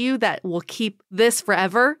guarantee you that we'll keep this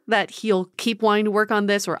forever, that he'll keep wanting to work on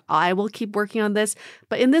this or I will keep working on this.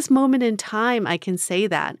 But in this moment in time, I can say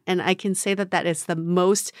that. And I can say that that is the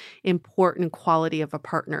most important quality of a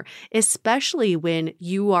partner, especially when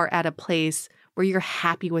you are at a place where you're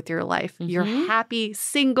happy with your life. You're happy,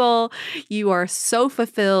 single. You are so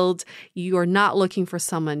fulfilled. You are not looking for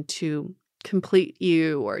someone to complete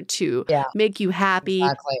you or to make you happy.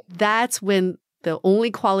 Exactly. That's when the only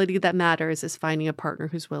quality that matters is finding a partner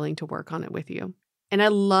who's willing to work on it with you. And I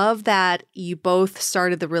love that you both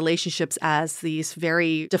started the relationships as these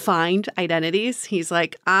very defined identities. He's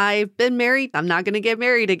like, I've been married. I'm not going to get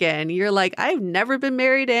married again. You're like, I've never been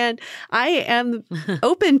married and I am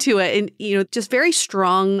open to it. And, just very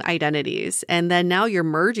strong identities. And then now you're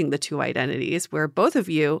merging the 2 identities where both of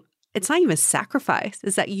you, it's not even sacrifice.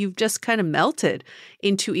 It's that you've just kind of melted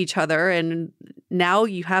into each other. And now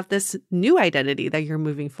you have this new identity that you're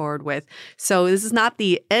moving forward with. So this is not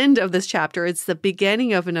the end of this chapter. It's the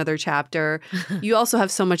beginning of another chapter. You also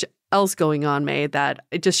have so much else going on, May, that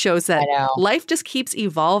it just shows that life just keeps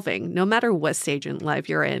evolving no matter what stage in life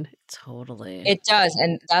you're in. Totally. It does.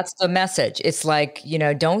 And that's the message. It's like,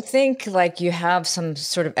 don't think like you have some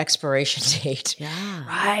sort of expiration date. Yeah.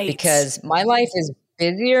 Right. Because my life is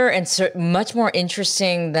busier and much more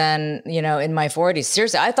interesting than, in my 40s.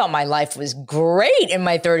 Seriously, I thought my life was great in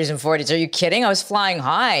my 30s and 40s. Are you kidding? I was flying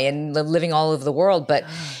high and living all over the world. But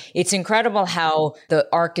it's incredible how the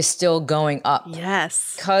arc is still going up.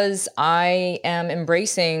 Yes. Because I am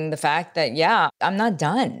embracing the fact that, I'm not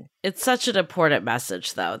done. It's such an important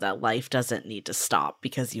message, though, that life doesn't need to stop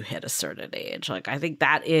because you hit a certain age. Like, I think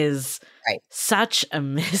that is such a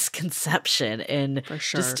misconception. And for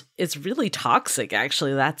sure. It's really toxic,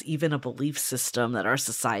 actually. That's even a belief system that our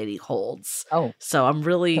society holds. Oh, so I'm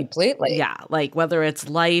really completely. Yeah. Like, whether it's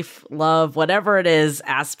life, love, whatever it is,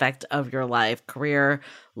 aspect of your life, career,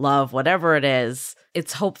 love, whatever it is,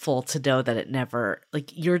 it's hopeful to know that it never,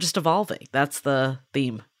 like, you're just evolving. That's the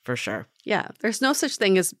theme. For sure. Yeah. There's no such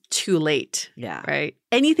thing as too late. Yeah. Right.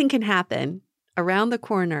 Anything can happen. Around the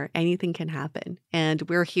corner, anything can happen. And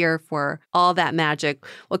we're here for all that magic.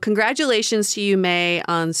 Well, congratulations to you, May,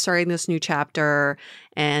 on starting this new chapter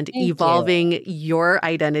and evolving your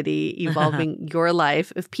identity, evolving your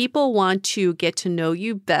life. If people want to get to know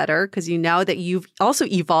you better, because now that you've also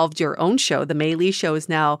evolved your own show, the May Lee Show is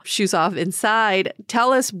now Shoes Off Inside.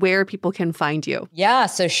 Tell us where people can find you. Yeah,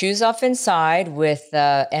 so Shoes Off Inside with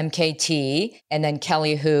MKT and then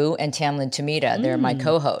Kelly Hu and Tamlin Tomita. They're my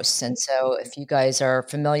co-hosts. And so if you guys are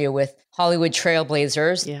familiar with Hollywood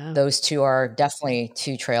Trailblazers, those 2 are definitely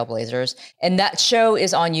 2 trailblazers. And that show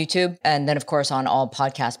is on YouTube and then, of course, on all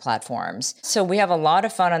podcast platforms. So we have a lot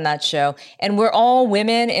of fun on that show. And we're all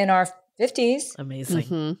women in our 50s.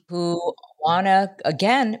 Amazing. Who want to,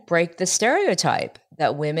 again, break the stereotype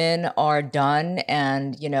that women are done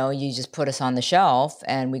and, you just put us on the shelf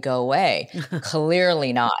and we go away.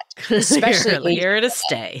 Clearly not. Especially here to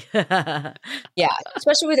stay. Yeah,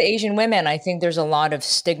 especially with Asian women. I think there's a lot of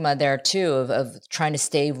stigma there too of trying to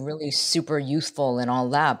stay really super youthful and all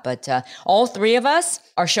that. But all 3 of us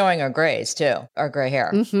are showing our grays too, our gray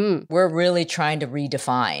hair. We're really trying to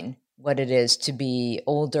redefine what it is to be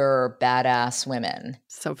older, badass women.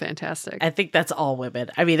 So fantastic. I think that's all women.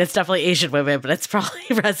 I mean, it's definitely Asian women, but it's probably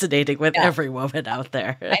resonating with every woman out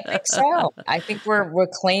there. I think so. I think we're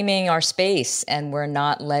claiming our space, and we're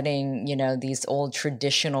not letting, these old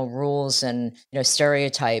traditional rules and,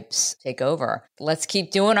 stereotypes take over. Let's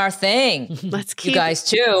keep doing our thing. Let's keep you guys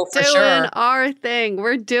too, for doing sure. our thing.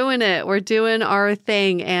 We're doing it. We're doing our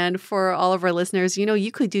thing. And for all of our listeners,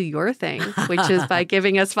 you could do your thing, which is by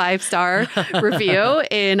giving us 5-star review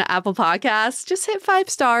in Apple Podcasts. Just hit 5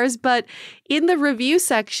 stars. But in the review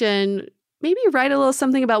section, maybe write a little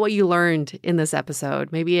something about what you learned in this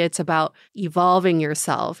episode. Maybe it's about evolving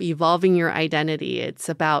yourself, evolving your identity. It's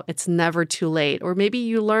about it's never too late. Or maybe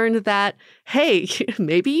you learned that, hey,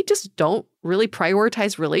 maybe you just don't really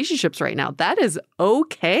prioritize relationships right now. That is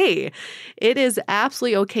okay. It is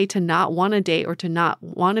absolutely okay to not want to date or to not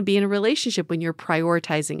want to be in a relationship when you're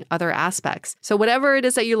prioritizing other aspects. So whatever it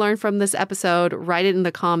is that you learned from this episode, write it in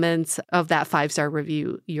the comments of that 5-star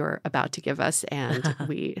review you're about to give us. And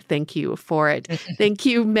we thank you for it. Thank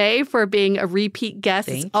you, May, for being a repeat guest.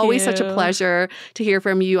 It's always such a pleasure to hear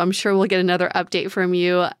from you. I'm sure we'll get another update from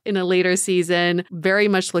you in a later season. Very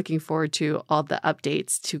much looking forward to all the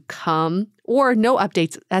updates to come. Or no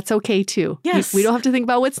updates. That's okay too. Yes. We don't have to think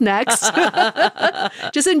about what's next.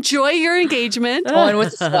 Just enjoy your engagement. Going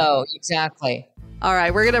with the flow. Exactly. All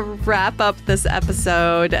right, we're going to wrap up this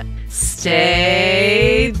episode.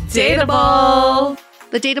 Stay dateable.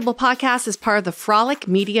 The Dateable Podcast is part of the Frolic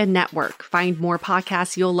Media Network. Find more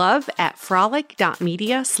podcasts you'll love at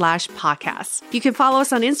frolic.media/podcasts. You can follow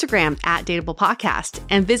us on Instagram at Dateable Podcast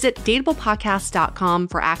and visit dateablepodcast.com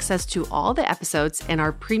for access to all the episodes and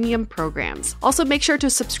our premium programs. Also, make sure to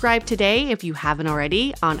subscribe today if you haven't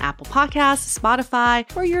already on Apple Podcasts, Spotify,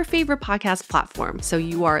 or your favorite podcast platform so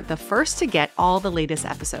you are the first to get all the latest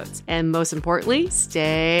episodes. And most importantly,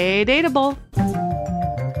 stay dateable.